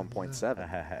in with better than 1.7.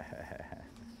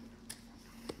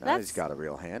 Now That's- he's got a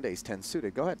real hand, ace-10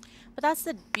 suited. Go ahead. But that's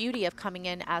the beauty of coming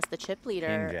in as the chip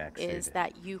leader, jack is suited.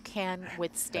 that you can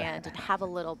withstand and have a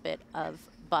little bit of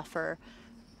buffer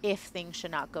if things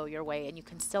should not go your way, and you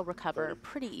can still recover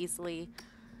pretty easily.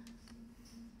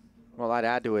 Well, I'd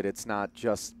add to it, it's not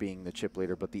just being the chip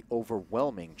leader, but the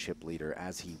overwhelming chip leader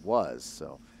as he was.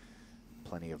 So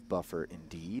plenty of buffer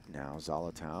indeed. Now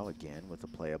Zolotow again with a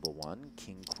playable one.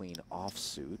 King, queen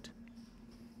offsuit.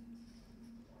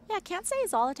 Yeah, I can't say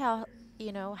Zolotow,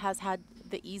 you know, has had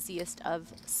the easiest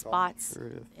of spots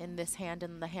in this hand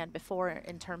and the hand before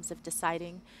in terms of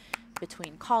deciding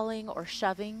between calling or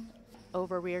shoving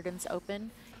over Riordan's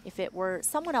open. If it were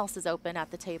someone else's open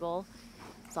at the table,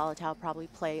 Zolotow would probably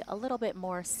play a little bit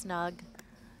more snug,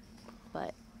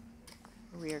 but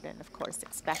Riordan, of course,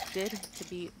 expected to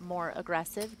be more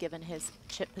aggressive given his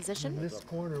chip position. In this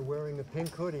corner, wearing a pink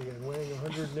hoodie and weighing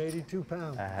 182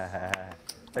 pounds.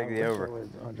 Take the over.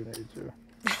 182.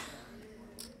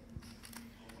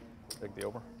 Take the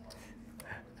over.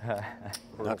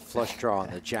 Nut flush draw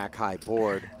on the jack-high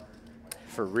board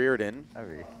for Riordan. I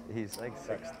mean, he's like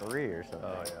 6'3" or something.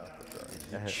 Oh, yeah, for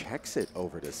sure. He checks it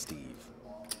over to Steve.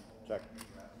 Check.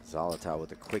 Zolotow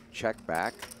with a quick check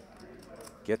back.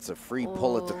 Gets a free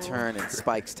pull at the turn and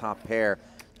spikes top pair.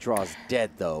 Draws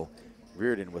dead, though.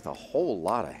 Riordan with a whole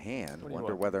lot of hand.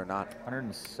 Wonder whether or not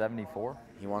 174.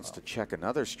 he wants to check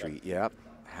another street. Yep.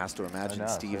 Has to imagine know,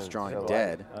 Steve's so- drawing so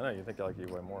dead. I know, you think like you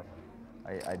weigh more.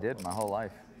 I did my whole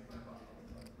life.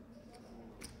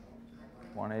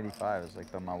 185 is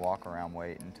like been my walk around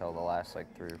weight until the last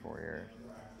like 3 or 4 years.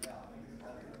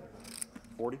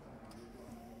 40?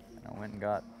 And I went and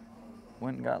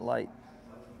got light.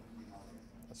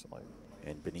 That's like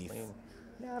And beneath clean.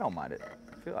 Yeah, I don't mind it.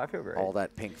 I feel great. all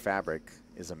that pink fabric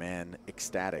is a man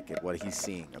ecstatic at what he's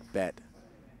seeing. A bet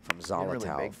from really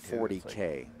Zolotow, big, too.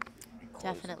 40K.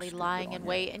 Definitely lying in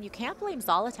wait, and you can't blame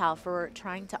Zolotow for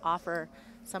trying to offer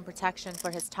some protection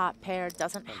for his top pair.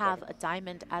 Doesn't have a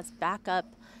diamond as backup.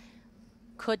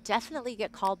 Could definitely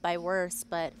get called by worse,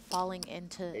 but falling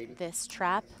into this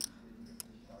trap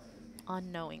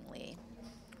unknowingly.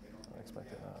 I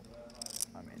expected that.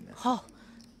 I mean, this Oh,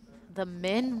 the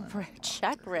min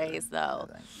check raise though.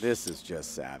 This is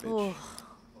just savage. Ooh.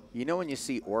 You know when you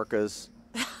see orcas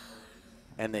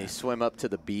and they swim up to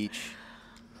the beach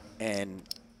and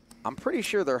I'm pretty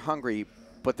sure they're hungry,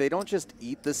 but they don't just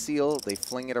eat the seal, they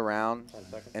fling it around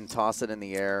and toss it in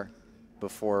the air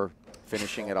before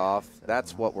finishing it off.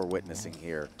 That's what we're witnessing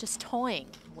here. Just toying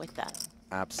with them.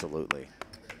 Absolutely.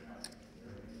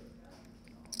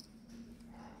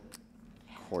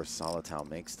 Of course, Zolotow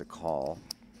makes the call.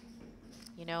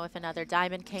 You know, if another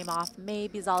diamond came off,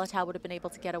 maybe Zolotow would have been able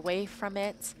to get away from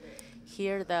it.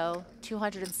 Here, though,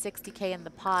 260K in the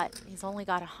pot. He's only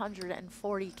got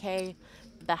 140K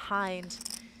behind.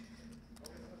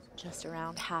 Just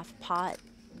around half pot.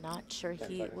 Not sure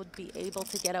he would be able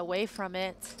to get away from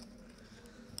it.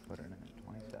 put it in at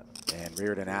 27. And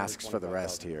Riordan asks for the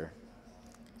rest here.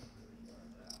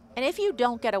 And if you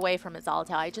don't get away from it,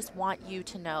 Zolotow, I just want you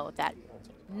to know that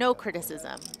no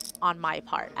criticism on my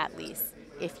part, at least,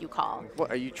 if you call.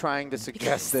 What, are you trying to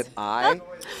suggest that I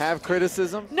have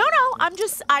criticism? No,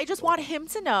 I just want him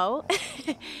to know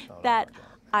that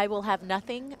I will have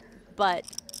nothing but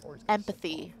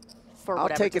empathy for I'll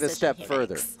whatever take it a decision step he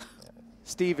further. makes.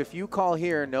 Steve, if you call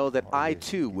here, know that I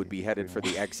too would be headed for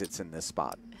the exits in this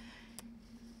spot.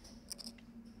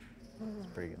 It's a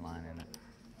pretty good line, isn't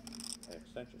it?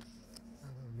 Extension.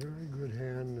 A very good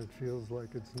hand that feels like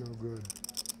it's no good.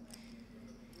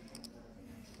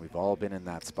 We've all been in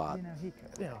that spot. You know, he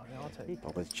could. Yeah, I'll take it.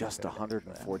 But with just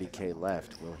 140K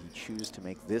left, will he choose to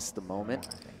make this the moment?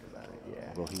 Think about it,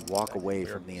 yeah. Will he walk away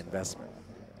from the investment?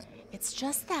 It's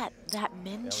just that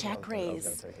min check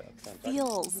raise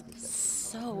feels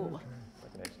so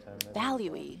Like an ace 10, maybe.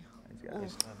 value-y. He's got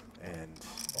his And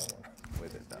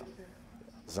with it, though.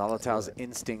 Zolotow's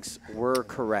instincts were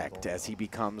correct as he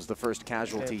becomes the first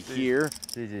casualty here,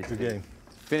 Good game.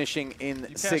 finishing in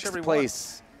cash 6th every one.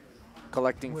 place,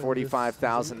 collecting Well,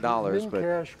 $45,000. it's in But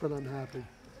cash, but I'm happy.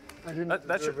 I didn't That's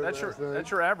deserve it last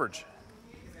night. your average.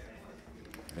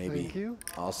 maybe Thank you.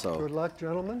 also Good luck,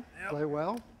 gentlemen. Play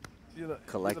well. You're the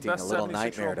collecting best a little 76-year-old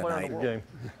nightmare player in the tonight world.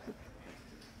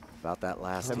 about that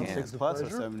last 76 hand. plus or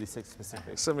pleasure. 76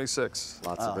 specific? 76.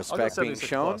 Lots Oh. of I'll go respect being 76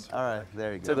 shown plus. All right,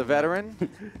 there you go. to the veteran.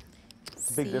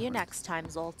 See you difference. next time,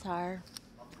 Zoltar.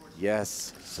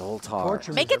 Yes,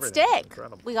 Zolotow. Make it stick.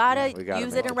 We gotta we gotta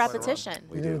use make it in it repetition.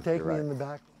 We You're do. going to take You're me right. in the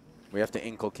back? We have to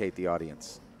inculcate the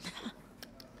audience.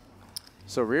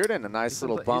 So Riordan, a nice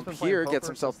little bump here, gets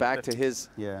himself back to his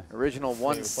original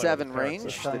 1-7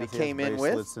 range that he came in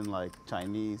with. And like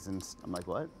Chinese, and I'm like,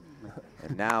 what?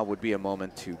 And now would be a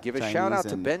moment to give a Chinese shout out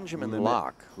to and Benjamin limit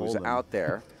Locke, who's hold'em. out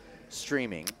there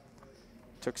streaming.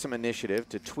 Took some initiative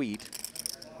to tweet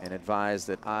and advise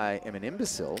that I am an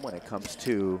imbecile when it comes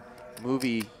to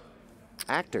movie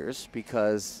actors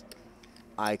because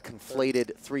I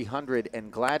conflated 300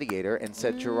 and Gladiator and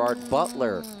said Gerard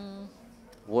Butler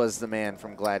was the man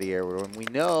from Gladiator, when we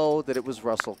know that it was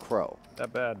Russell Crowe.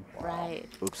 That bad. Right.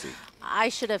 Oopsie. I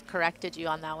should have corrected you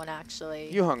on that one, actually.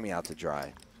 You hung me out to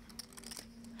dry.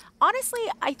 Honestly,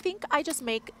 I think I just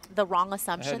make the wrong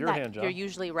assumption your that hand, John. you're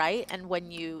usually right, and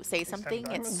when you say something,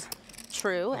 it's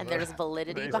true, and there's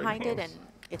validity behind it, and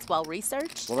it's well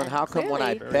researched. Well, then and how come when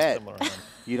I clearly- bet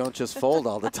you don't just fold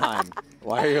all the time?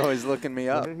 Why are you always looking me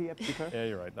up? Yeah,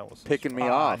 you're right. That was Picking me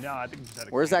off. No, I think you said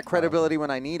it. Where's that credibility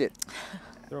when I need it?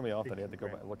 Threw me off that he had to go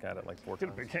back and look at it like 4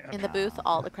 times. In the booth,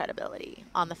 all the credibility.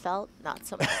 On the felt, not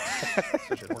so much.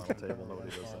 Especially around the table, nobody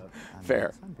does that.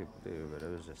 Fair. Some people do, but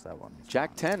it was just that one.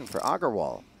 Jack 10 for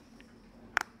Agarwal.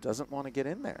 Doesn't want to get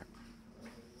in there.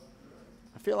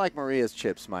 I feel like Maria's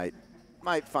chips might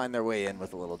find their way in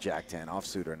with a little Jack 10,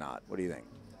 offsuit or not. What do you think?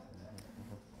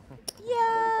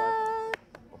 Yeah,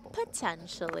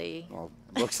 potentially. Well,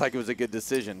 looks like it was a good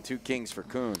decision. 2 kings for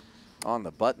Koon on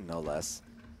the button, no less.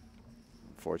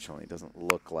 Unfortunately, it doesn't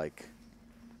look like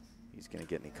he's going to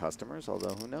get any customers,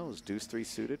 although who knows? Deuce 3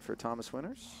 suited for Thomas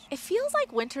Winters. It feels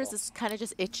like Winters is kind of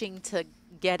just itching to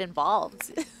get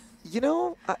involved. You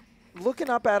know,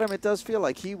 looking up at him, it does feel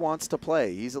like he wants to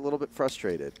play. He's a little bit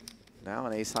frustrated. Now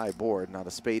an ace-high board, not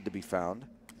a spade to be found.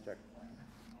 Check.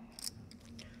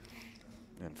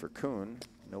 And for Koon,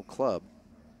 no club.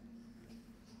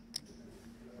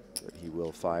 But he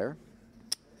will fire.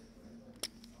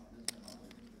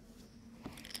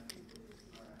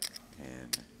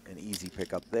 And an easy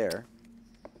pick up there.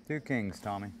 2 kings,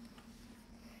 Tommy.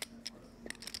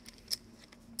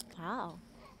 Wow.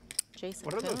 Jason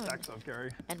What are those Koon stacks of,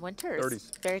 Cary? and Winters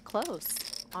 30s. very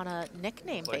close on a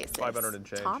nickname like basis. 500 and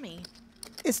change. Tommy.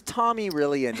 Is Tommy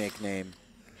really a nickname?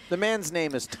 The man's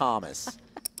name is Thomas.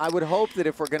 I would hope that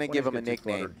if we're going to give him a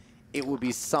nickname, it would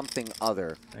be something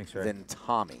other than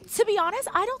Tommy. To be honest,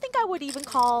 I don't think I would even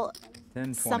call 10,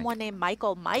 20. someone named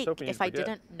Michael Mike hoping if you I forget.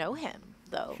 didn't know him,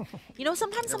 though. You know,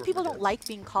 sometimes some people don't like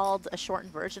being called a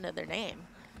shortened version of their name.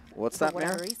 What's for that,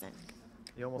 whatever Mayor? reason.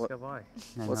 You almost got by.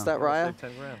 What's that, Raya?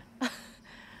 10 grand.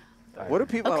 What do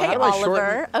people? Okay, how do I Oliver.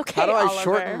 shorten? Okay, how do I Oliver.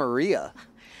 shorten Maria?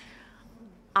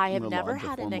 I have I'm never allowed to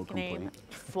had a formal nickname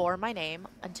complaint. for my name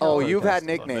until. Oh, you've had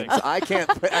nicknames. I can't.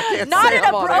 I can't not say an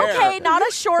them on air. okay, not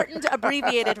a shortened,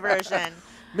 abbreviated version.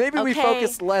 Maybe we Okay.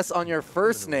 focused less on your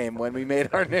first name when we made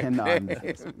our None.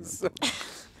 nicknames.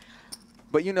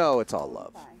 But you know it's all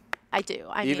love. I do.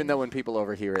 I Even mean, though when people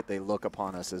overhear it, they look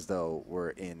upon us as though we're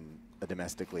in a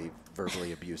domestically,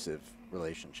 verbally abusive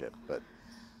relationship. But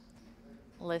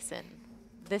listen,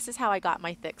 this is how I got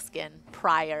my thick skin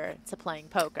prior to playing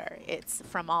poker. It's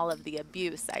from all of the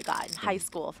abuse I got in high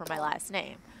school for my last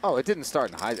name. oh, it didn't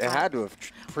start in high. It had to have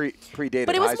predated.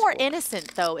 But it was high more school.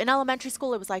 innocent, though. In elementary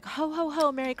school, it was like, ho, ho,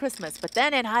 ho, Merry Christmas. But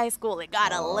then in high school, it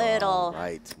got a little,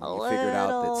 Right. When a you figured out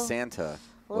that little- Santa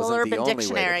little wasn't the Urban only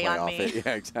Dictionary way to play on off me. it.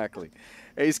 Yeah, exactly.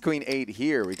 Ace Queen 8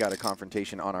 here. We got a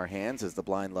confrontation on our hands as the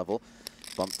blind level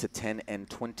bumped to 10 and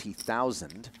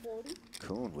 20,000.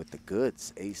 Koon with the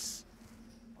goods. Ace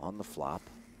on the flop,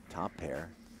 top pair.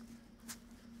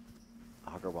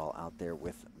 Agarwal out there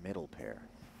with middle pair.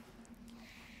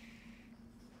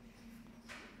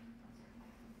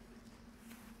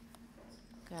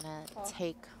 Gonna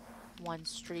take one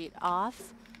street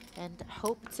off and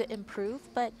hope to improve,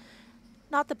 but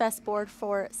not the best board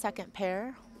for second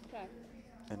pair.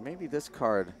 And maybe this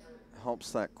card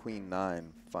helps that Queen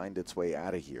 9 find its way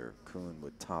out of here. Koon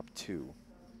with top 2.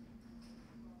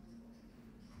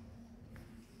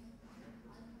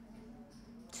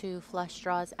 Two flush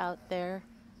draws out there,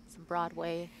 some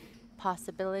Broadway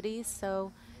possibilities,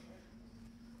 so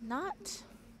not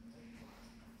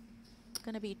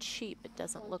gonna be cheap, it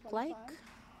doesn't look like.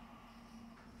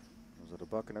 Was it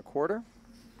 $1.25?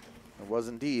 It was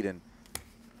indeed, and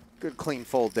good clean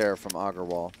fold there from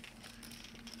Agarwal.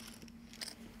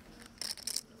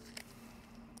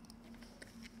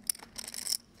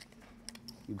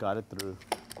 You got it through.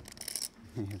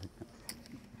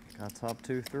 Got top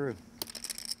 2 through.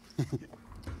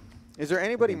 Is there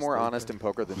anybody Against more Baker. honest in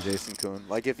poker than Jason Koon?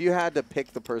 Like, if you had to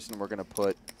pick the person we're going to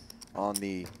put on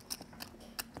the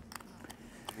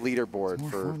leaderboard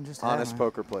for honest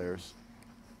poker players?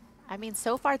 I mean,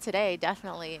 so far today,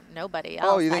 definitely nobody else.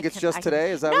 Oh, you think it's just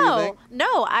today? Is that what you think?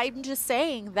 No, I'm just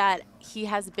saying that he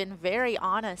has been very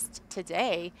honest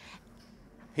today.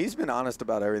 He's been honest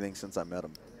about everything since I met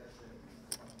him.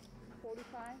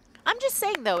 I'm just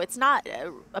saying, though, it's not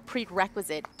a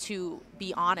prerequisite to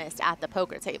be honest at the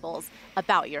poker tables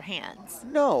about your hands.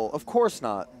 No, of course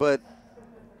not. But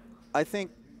I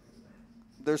think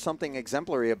there's something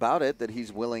exemplary about it, that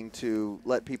he's willing to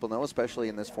let people know, especially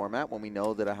in this format when we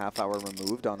know that a half hour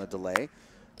removed on a delay,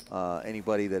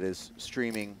 anybody that is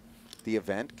streaming the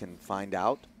event can find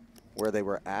out where they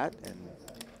were at. And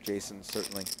Jason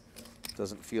certainly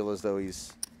doesn't feel as though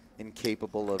he's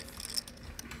incapable of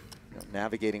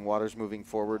navigating waters moving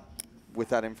forward with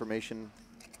that information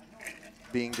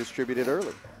being distributed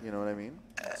early. You know what I mean?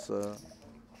 It's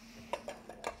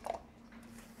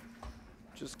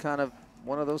just kind of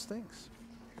one of those things.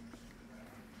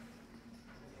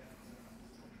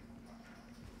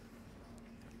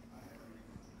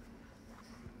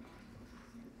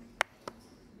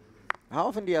 How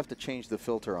often do you have to change the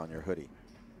filter on your hoodie?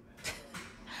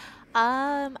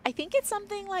 I think it's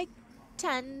something like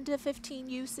 10 to 15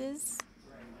 uses.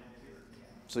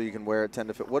 So you can wear it 10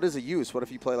 to 15. What is a use? What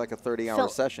if you play like a 30-hour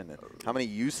session? How many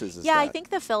uses is that? Yeah, I think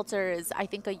the filter is, I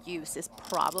think a use is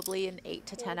probably an 8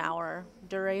 to 10 hour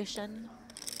duration.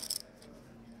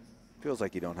 Feels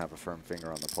like you don't have a firm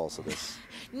finger on the pulse of this.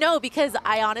 No, because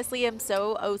I honestly am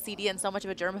so OCD and so much of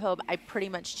a germaphobe, I pretty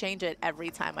much change it every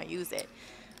time I use it.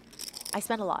 I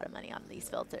spend a lot of money on these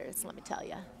filters, let me tell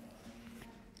you.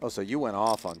 Oh, so you went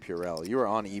off on Purell. You were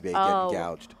on eBay getting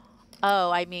gouged. Oh,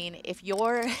 I mean, if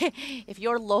your if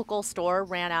your local store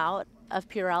ran out of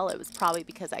Purell, it was probably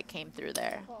because I came through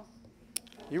there.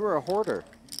 You were a hoarder.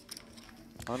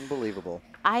 Unbelievable.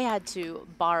 I had to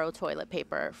borrow toilet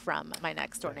paper from my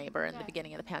next door neighbor in the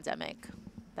beginning of the pandemic.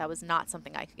 That was not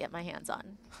something I could get my hands on.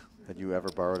 Had you ever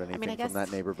borrowed anything from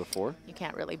that neighbor before? You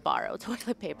can't really borrow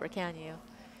toilet paper, can you?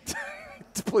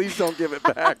 Please don't give it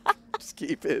back. Just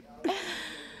keep it.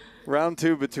 Round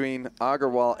two between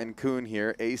Agarwal and Koon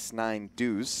here. Ace-9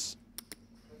 deuce.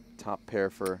 Top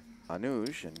pair for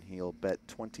Anuj, and he'll bet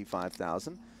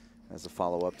 25,000 as a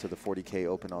follow-up to the 40K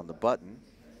open on the button.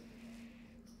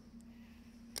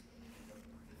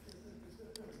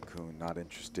 Koon not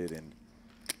interested in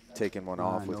taking one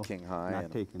off with King High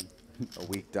and taking. a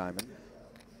weak diamond.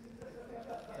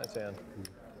 Nice hand.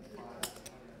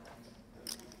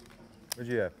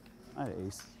 What'd you have? I had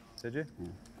ace. Did you? Yeah.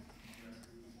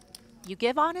 You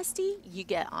give honesty, you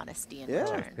get honesty in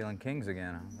return. Feeling kings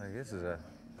again. I was like,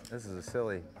 this is a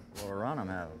silly little run I'm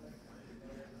having.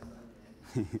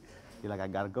 You're like, I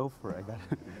gotta go for it.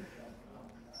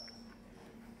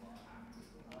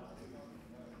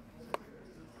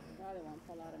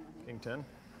 King 10?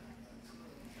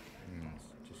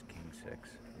 It's just king 6.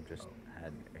 I just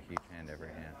had a huge hand every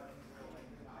hand.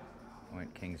 I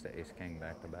went kings to ace king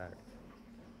back to back.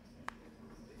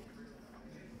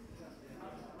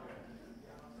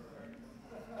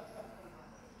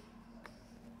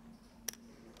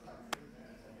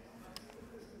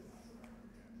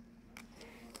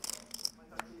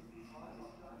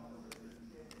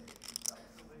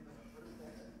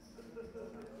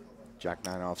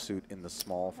 Jack-9 offsuit in the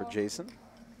small for Jason.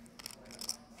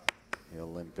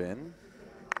 He'll limp in.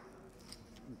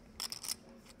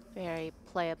 Very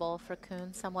playable for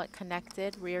Koon, somewhat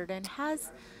connected. Riordan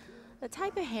has the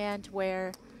type of hand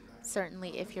where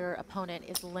certainly if your opponent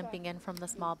is limping in from the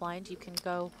small blind, you can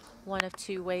go one of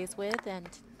two ways with, and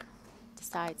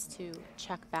decides to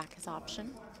check back his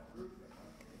option.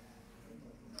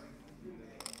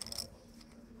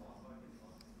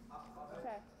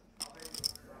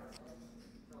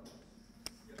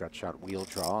 Gut shot wheel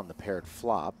draw on the paired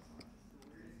flop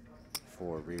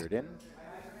for Riordan.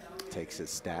 Takes his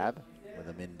stab with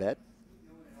a min bet.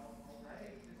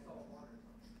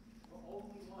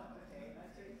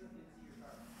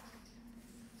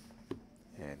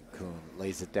 And Koon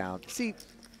lays it down. See,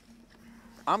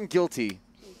 I'm guilty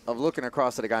of looking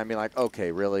across at a guy and being like,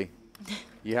 okay, really?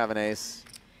 You have an ace?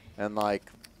 And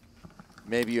like,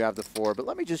 maybe you have the 4, but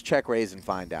let me just check raise and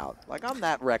find out. Like, I'm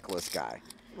that reckless guy.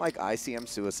 Like ICM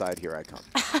suicide, here I come.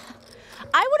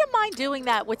 I wouldn't mind doing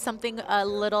that with something a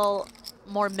little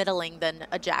more middling than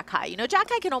a jack high. You know, jack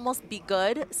high can almost be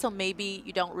good, so maybe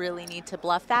you don't really need to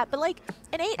bluff that. But like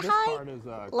an 8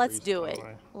 high, let's do it.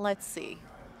 Let's see.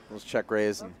 Let's check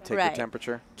raise and take your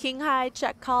temperature. King high,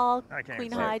 check call.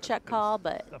 Queen high, check call.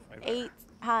 But 8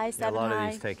 high, 7 high. A lot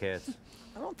of these take hits.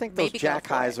 I don't think those jack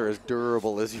highs are as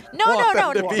durable as you No, want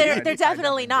no, them no. to be. They're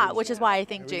definitely not, which is why I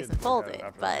think Jason folded.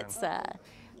 But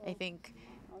I think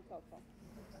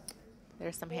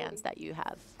There's some hands that you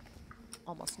have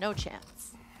almost no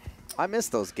chance. I miss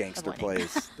those gangster Of winning.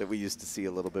 plays that we used to see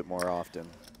a little bit more often.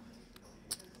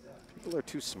 People are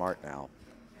too smart now.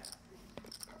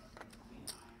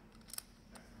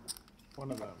 One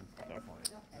of them, definitely.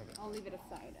 I'll leave it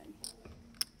aside. And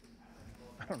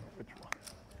I don't know which one.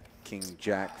 King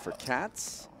Jack for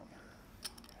Katz.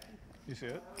 You see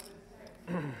it?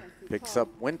 Picks up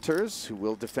Winters, who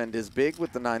will defend his big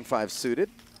with the 9-5 suited.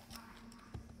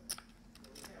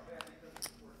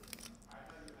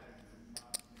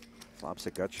 Flops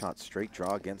a gut shot straight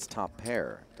draw against top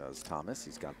pair, does Thomas.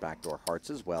 He's got backdoor hearts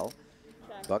as well.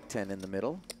 check. Buck 10 in the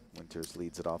middle. Winters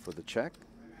leads it off with a check.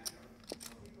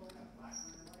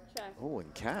 Check. Oh,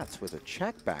 and Katz with a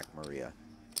check back, Maria.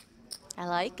 I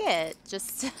like it.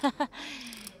 Just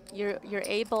you're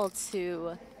able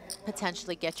to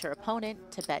potentially get your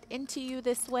opponent to bet into you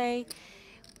this way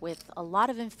with a lot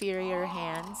of inferior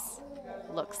hands.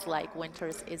 Looks like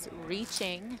Winters is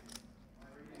reaching.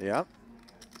 Yep.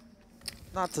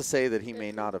 Not to say that he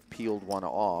may not have peeled one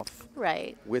off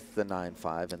Right. with the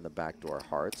 9-5 and the backdoor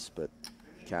hearts, but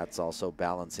Katz also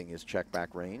balancing his check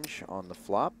back range on the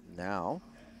flop. Now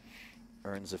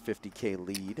earns a 50K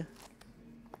lead,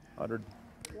 100.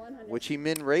 100. which he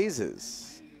min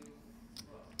raises.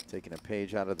 Taking a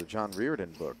page out of the John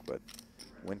Riordan book, but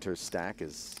Winter's stack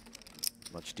is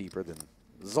much deeper than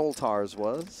Zoltar's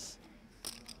was.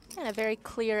 And a very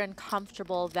clear and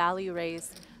comfortable value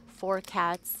raise for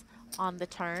Katz on the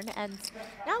turn. And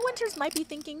now Winters might be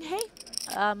thinking, hey,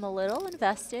 I'm a little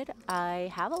invested.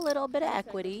 I have a little bit of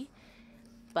equity,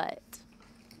 but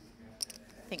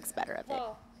thinks better of it.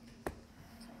 Oh,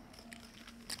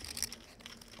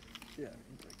 Yeah.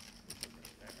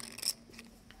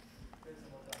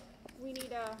 we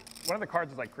need a. One of the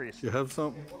cards is like crease. You have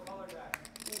something?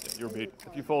 You were beat.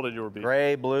 If you folded, you were beat.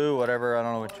 Gray, blue, whatever. I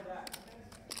don't know which.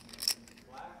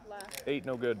 Black. 8,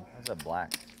 no good. What's that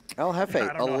black? El Jefe,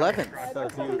 I don't know.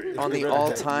 11th on the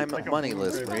all-time money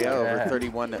list, Maria, over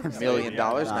 $31 million.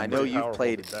 And I know you've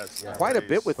played quite a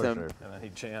bit with For them. sure. And then he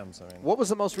jams. I mean, What was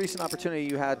the most recent opportunity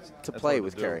you had to that's play hard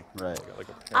with to do. Cary? Right. Like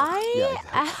a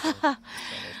pair.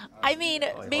 I mean,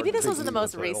 maybe this wasn't the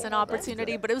most recent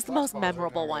opportunity, but it was the most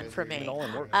memorable one for me.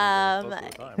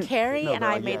 Cary and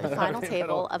I made the final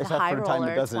table of the It's not high for a time it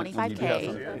roller doesn't when you do have 25K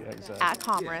something. Yeah, exactly. at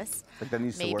Commerce Like that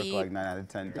needs to work Maybe like 9 out of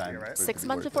 10 times. for it to 6 be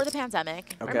months worth before it. the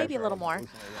pandemic, or Okay. maybe a little more.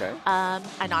 Okay.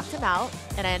 I knocked him out,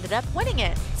 and I ended up winning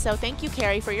it. So thank you,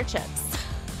 Cary, for your chips.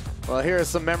 Well, here are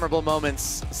some memorable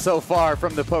moments so far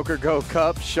from the PokerGO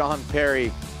Cup. Sean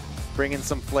Perry bringing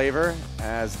some flavor,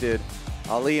 as did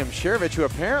Ali Mshirovich, who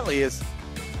apparently has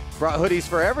brought hoodies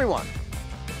for everyone.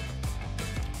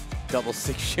 Double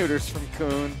 6 shooters from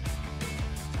Koon.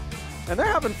 And they're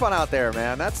having fun out there,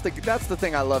 man. That's the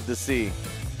thing I love to see.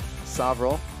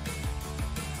 Sovril,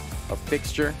 a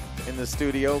fixture in the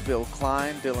studio. Bill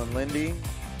Klein, Dylan Lindy,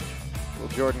 Will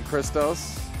Jordan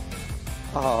Christos.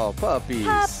 Oh, puppies.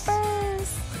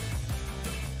 Peppers.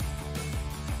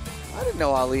 I didn't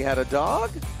know Ali had a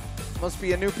dog. Must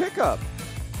be a new pickup.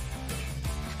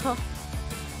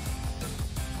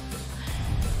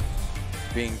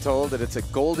 Being told that it's a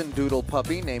golden doodle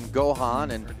puppy named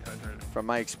Gohan, and from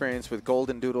my experience with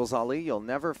golden doodles, Ali, you'll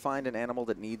never find an animal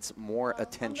that needs more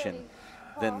attention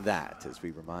than that, as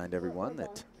we remind everyone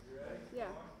that Yeah.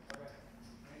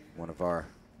 one of our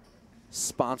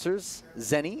sponsors,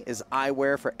 Zenni, is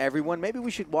eyewear for everyone. Maybe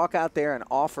we should walk out there and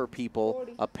offer people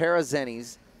a pair of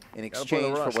Zennis in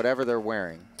exchange for rush. whatever they're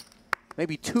wearing.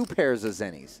 Maybe 2 pairs of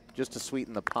Zennis just to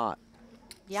sweeten the pot.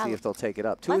 Yeah. See if they'll take it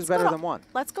up. 2 Let's is better go to- than 1.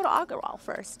 Let's go to Agarwal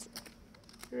first.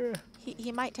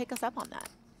 He might take us up on that.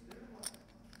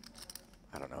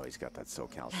 I don't know. He's got that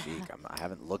SoCal chic. I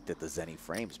haven't looked at the Zenni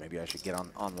frames. Maybe I should get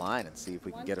online and see if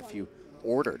we can get a few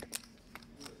ordered.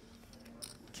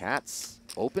 Katz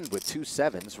opened with 2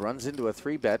 sevens, runs into a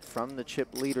 3-bet from the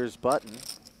chip leader's button.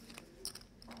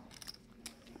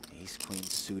 Ace Queen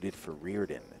suited for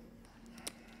Riordan.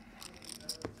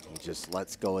 He just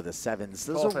lets go of the 7s.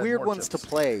 Those Call are if it has weird more ones to chips.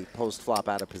 play post-flop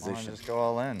out of Why don't you position. just go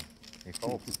all in? He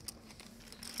folds.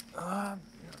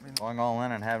 Going all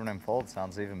in and having him fold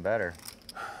sounds even better.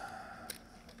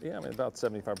 Yeah, I mean, about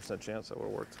 75% chance that would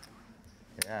have worked.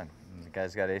 Yeah, and the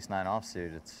guy's got ace-9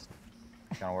 offsuit. It's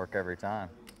gonna work every time.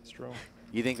 It's true.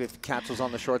 You think if Katz was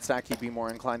on the short stack, he'd be more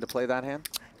inclined to play that hand?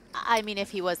 I mean, if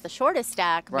he was the shortest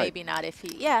stack, Right. maybe not if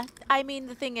he, yeah. I mean,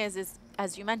 the thing is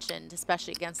as you mentioned,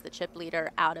 especially against the chip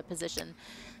leader out of position,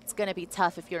 it's going to be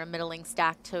tough if you're a middling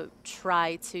stack to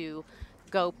try to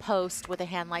go post with a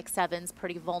hand like 7s,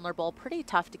 pretty vulnerable, pretty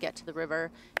tough to get to the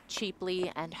river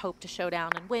cheaply and hope to show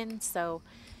down and win. So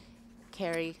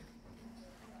Cary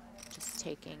just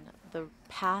taking the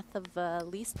path of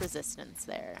least resistance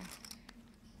there.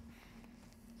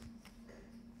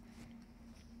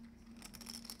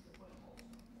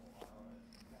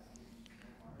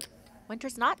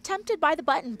 Winter's not tempted by the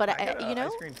button, but you know,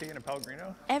 ice cream tea and a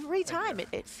Pellegrino. every time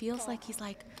it feels like he's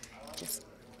like, just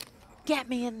get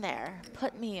me in there,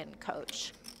 put me in,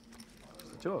 coach.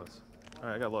 The two of us. All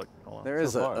right, I got to look. Hold on. There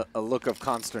is a look of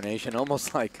consternation,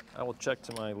 almost like I will check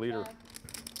to my leader.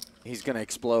 he's going to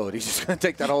explode. He's just going to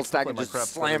take that whole stack and just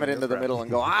slam it into the middle and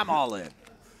go, I'm all in.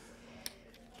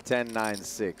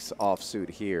 10-9-6 offsuit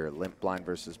here. Limp blind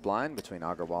versus blind between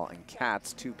Agarwal and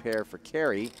Katz. 2 pair for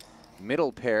Cary.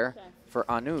 Middle pair for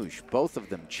Anuj. Both of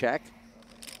them check.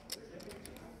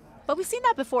 But we've seen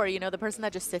that before, you know, the person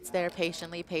that just sits there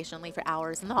patiently for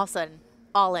hours, and then all of a sudden,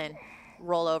 all in,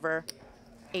 roll over,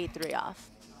 8-3 off.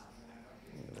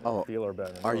 Oh, Feeler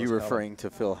better. are you referring to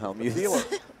Phil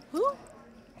Hellmuth? Who?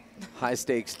 High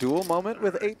stakes duel moment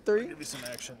with 8-3? Give me some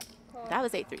action. That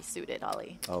was 8-3 suited,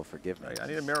 Ollie. Oh, forgive me. I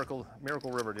need a miracle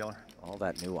river dealer. All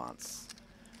that nuance.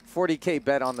 40K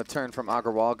bet on the turn from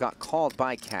Agarwal. Got called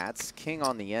by Katz. King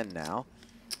on the end now.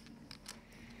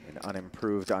 An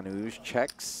unimproved Anuj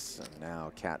checks. And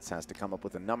now Katz has to come up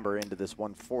with a number into this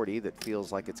 140 that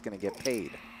feels like it's going to get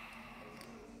paid.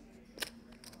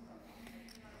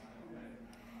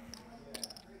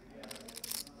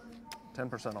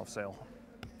 $10% off sale.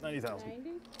 90,000. 90?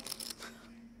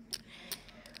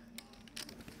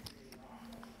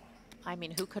 I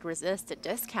mean, who could resist a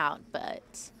discount?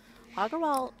 But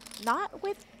Agarwal, not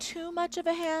with too much of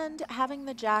a hand. Having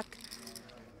the jack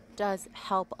does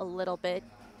help a little bit.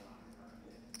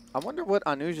 I wonder what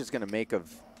Anuj is going to make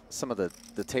of some of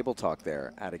the table talk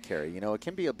there out of Cary. You know, it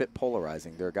can be a bit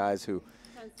polarizing. There are guys who,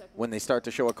 when they start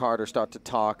to show a card or start to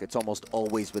talk, it's almost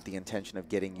always with the intention of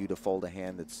getting you to fold a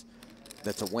hand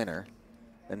that's a winner.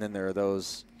 And then there are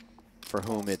those for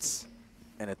whom it's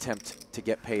an attempt to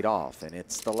get paid off. And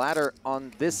it's the latter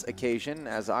on this occasion,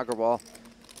 as Agarwal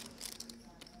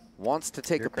wants to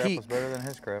take Your a crap peek. was better than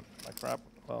his crap. My crap?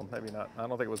 Well, maybe not. I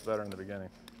don't think it was better in the beginning.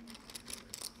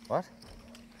 What?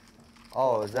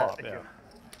 Oh, is that?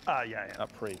 Yeah. Yeah.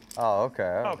 Not pre. Oh, okay.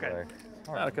 Okay.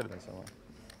 That could have been someone.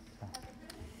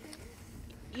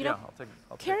 You know,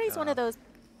 I'll Cary's one of those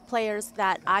players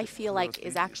that I feel like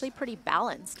is actually pretty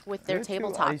balanced with their There are two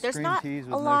table talk. ice There's cream not teas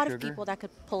with a no lot of sugar. people that could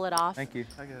pull it off. Thank you.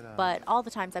 But all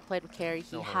the times I played with Cary,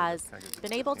 he No, has can I get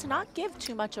been able to not give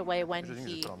too much away when You can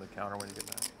he just put on the counter when you get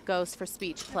back. goes for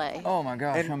speech play. Oh my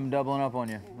gosh, And- I'm doubling up on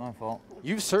you. My fault.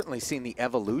 You've certainly seen the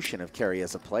evolution of Cary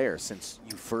as a player since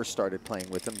you first started playing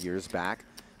with him years back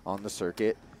on the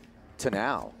circuit to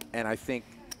now. And I think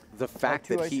the fact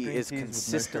two that ice he cream is teas with no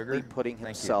consistently sugar. putting Thank you.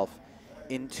 himself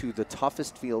into the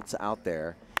toughest fields out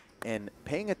there and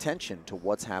paying attention to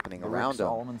what's happening The Rick around him,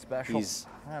 Solomon special. he's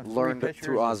I have 3 learned pitchers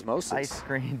through of osmosis. Ice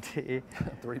cream tea.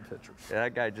 3 pitchers. Yeah,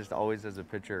 that guy just always has a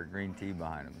pitcher of green tea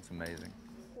behind him. It's amazing.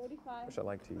 45. Wish I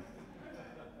liked tea.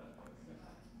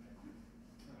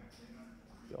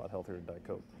 Be a lot healthier than Diet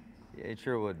Coke. Yeah, it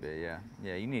sure would be, yeah.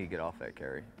 Yeah, you need to get off that,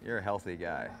 Cary. You're a healthy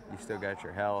guy. You still got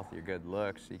your health, your good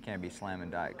looks. You can't be slamming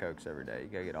Diet Cokes every day. You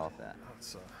gotta get off that.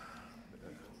 That's,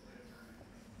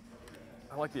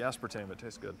 I like the aspartame. It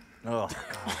tastes good. Oh,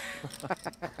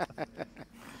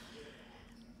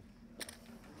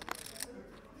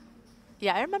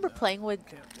 Yeah, I remember playing with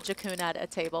Jakun at a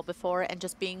table before and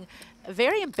just being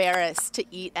very embarrassed to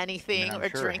eat anything I'm or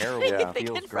sure drink heroin anything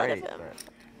feels in front great, of him.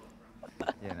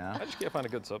 but, you know. I just can't find a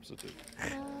good substitute.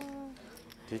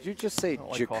 Did you just say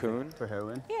don't like coffee. Jakun? For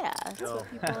heroin? Yeah, that's No.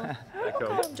 what people Diet call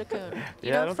Coke. him, Jakun. You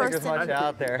Yeah, know, I don't think first there's much and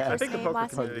out there. I first think the name, poker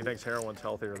last name community thinks heroin's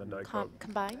healthier than Diet Coke.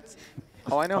 combined.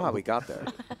 Oh, I know how we got there.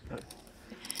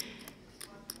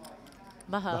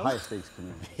 The Maho. high stakes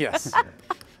community. Yes.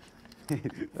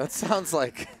 That sounds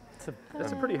like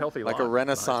That's a pretty healthy a line.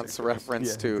 Renaissance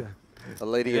reference to a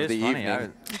lady It of is the funny.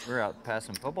 evening. We were out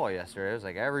passing football yesterday. It was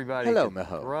like everybody. Hello, could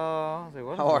Maho. throw. I was like,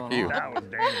 what is How are going you? on? That was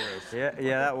dangerous.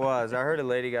 Yeah, that was. I heard a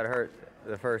lady got hurt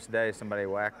the first day. Somebody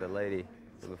whacked a lady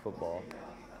with a football.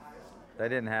 That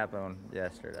didn't happen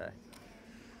yesterday.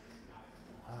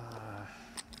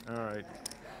 All right.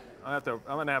 I'm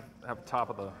gonna have top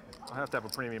of the. I have to have a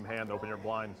premium hand to open your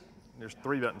blind. There's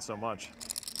 3 betting so much.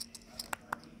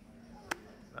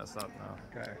 That's not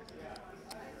no. Okay.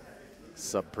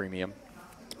 Sub-premium.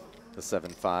 The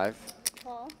 7-5.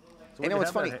 Call. So You know, what'd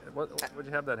it's funny. have that hand- What'd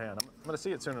you have that hand? I'm gonna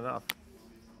see it soon enough.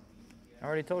 I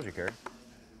already told you, Cary.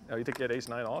 Oh, you think you had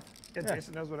ace-9 off? Yeah,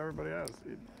 Jason knows what everybody has.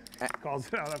 He calls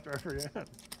it out after every hand.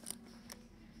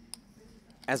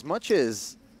 As much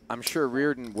as I'm sure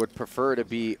Riordan would prefer to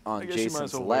be I on guess you might as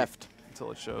Jason's well wait left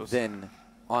until it shows. than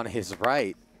on his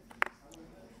right,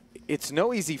 it's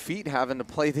no easy feat having to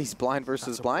play these blind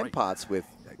versus blind pots with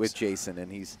Jason,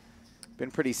 and he's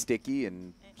been pretty sticky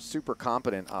and super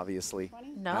competent, obviously.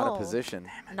 No, out of position.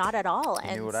 Not at all.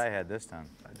 I knew what I had this time.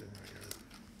 I didn't.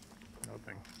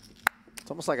 Nothing.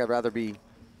 It's almost like I'd rather be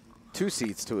 2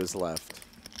 seats to his left.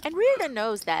 And Riordan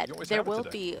knows that there will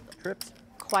today. be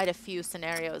quite a few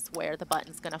scenarios where the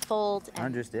button's going to fold, and I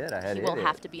just did. I had he will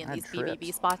have to be in these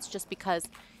BBB spots just because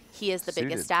he is the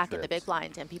biggest stack in the big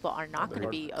blind, and people are not going to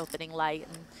be opening light,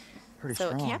 and so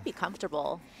strong. It can't be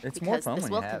comfortable It's because more fun this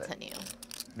when will you have continue.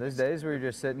 There's days where you're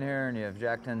just sitting here and you have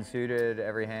Jack 10 suited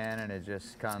every hand, and it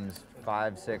just comes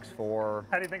 5, 6, 4.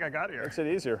 How do you think I got here? Makes it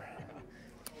easier.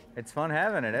 It's fun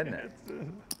having it, isn't it?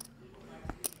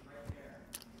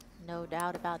 No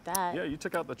doubt about that. Yeah, you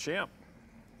took out the champ.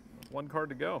 1 card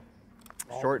to go.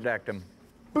 Short decked him.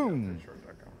 Boom.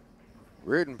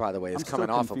 Riordan, by the way, is coming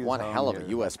off of one hell of a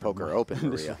U.S. Poker Open,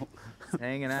 Maria.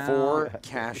 Hanging out. 4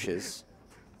 cashes.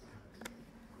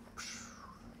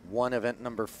 1 event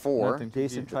number 4, the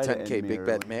Jason tried to 10K end me big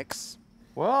early. bet mix.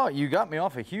 Well, you got me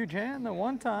off a huge hand the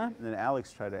one time. And then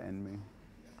Alex tried to end me.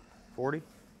 40.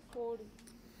 40.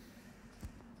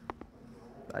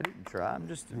 I didn't try. I'm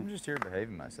just here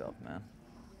behaving myself, man.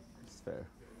 It's fair.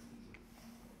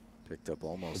 Picked up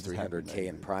almost It just happened, 300K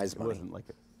in prize it money. wasn't like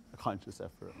a conscious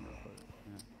effort on my part.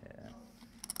 Yeah.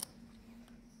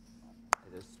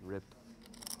 I just ripped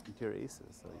into your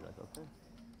aces, so you're like, okay.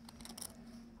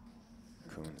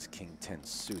 Koon's King 10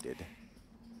 suited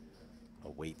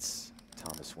awaits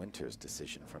Thomas Winter's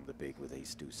decision from the big with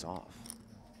ace deuce off.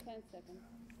 10 seconds.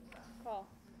 Call.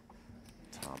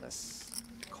 Thomas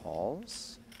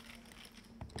calls.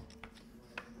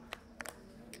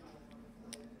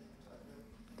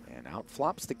 And out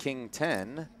flops the King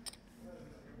 10.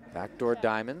 Backdoor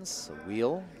diamonds, a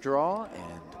wheel draw,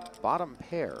 and bottom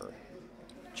pair.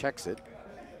 Checks it.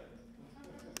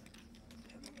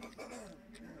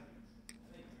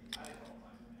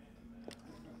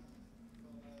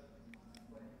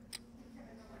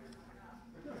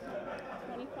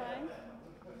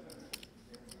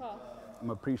 I'm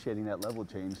appreciating that level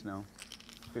change now.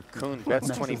 Koon bets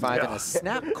 25 and a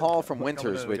snap call from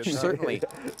Winters, which certainly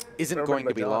isn't going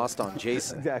to be lost on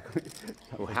Jason, Exactly.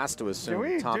 who has to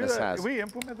assume Thomas has Did we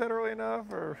implement that early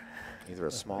enough, or either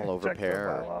a small check the overpair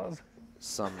or bylaws?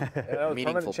 some That was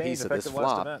meaningful permanent change piece of this effective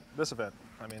last flop. event. This event,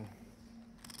 I mean.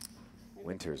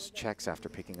 Winters checks after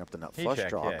picking up the nut He flush checked,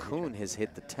 draw. yeah, he Koon has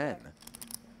hit the 10.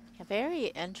 A very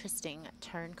interesting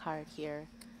turn card here.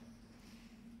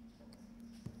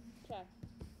 Check.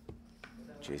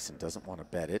 Jason doesn't want to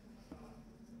bet it.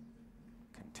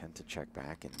 Content to check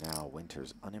back, and now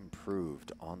Winters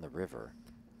unimproved on the river.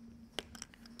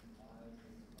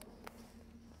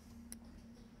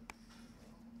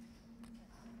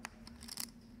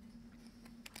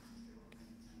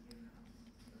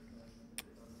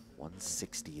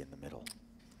 $160 in the middle.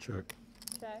 Check.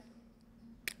 Check.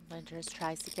 Winters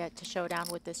tries to get to showdown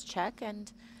with this check,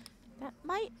 and that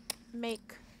might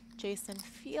make Jason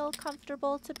feel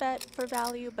comfortable to bet for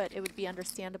value, but it would be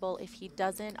understandable if he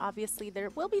doesn't. Obviously, there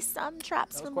will be some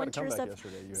traps from quite a Winters comeback of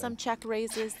yesterday you some had. check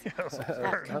raises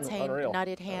that contain Unreal.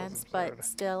 nutted hands, but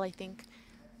still, I think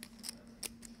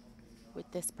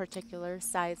with this particular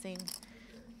sizing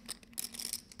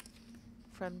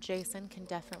from Jason can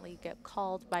definitely get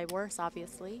called by worse,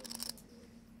 obviously.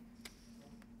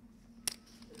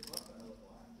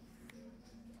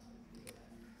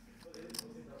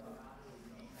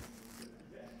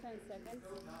 Seconds.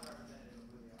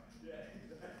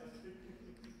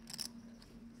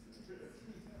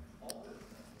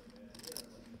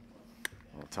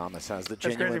 Well, Thomas has the That's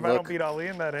crazy. genuine If I don't look beat Ali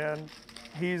in that hand,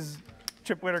 he's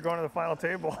chip winner going to the final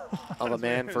table. of a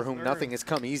man for whom nothing has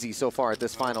come easy so far at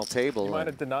this final table. You might have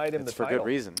and denied him it's the for title. good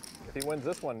reason. If he wins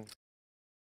this one,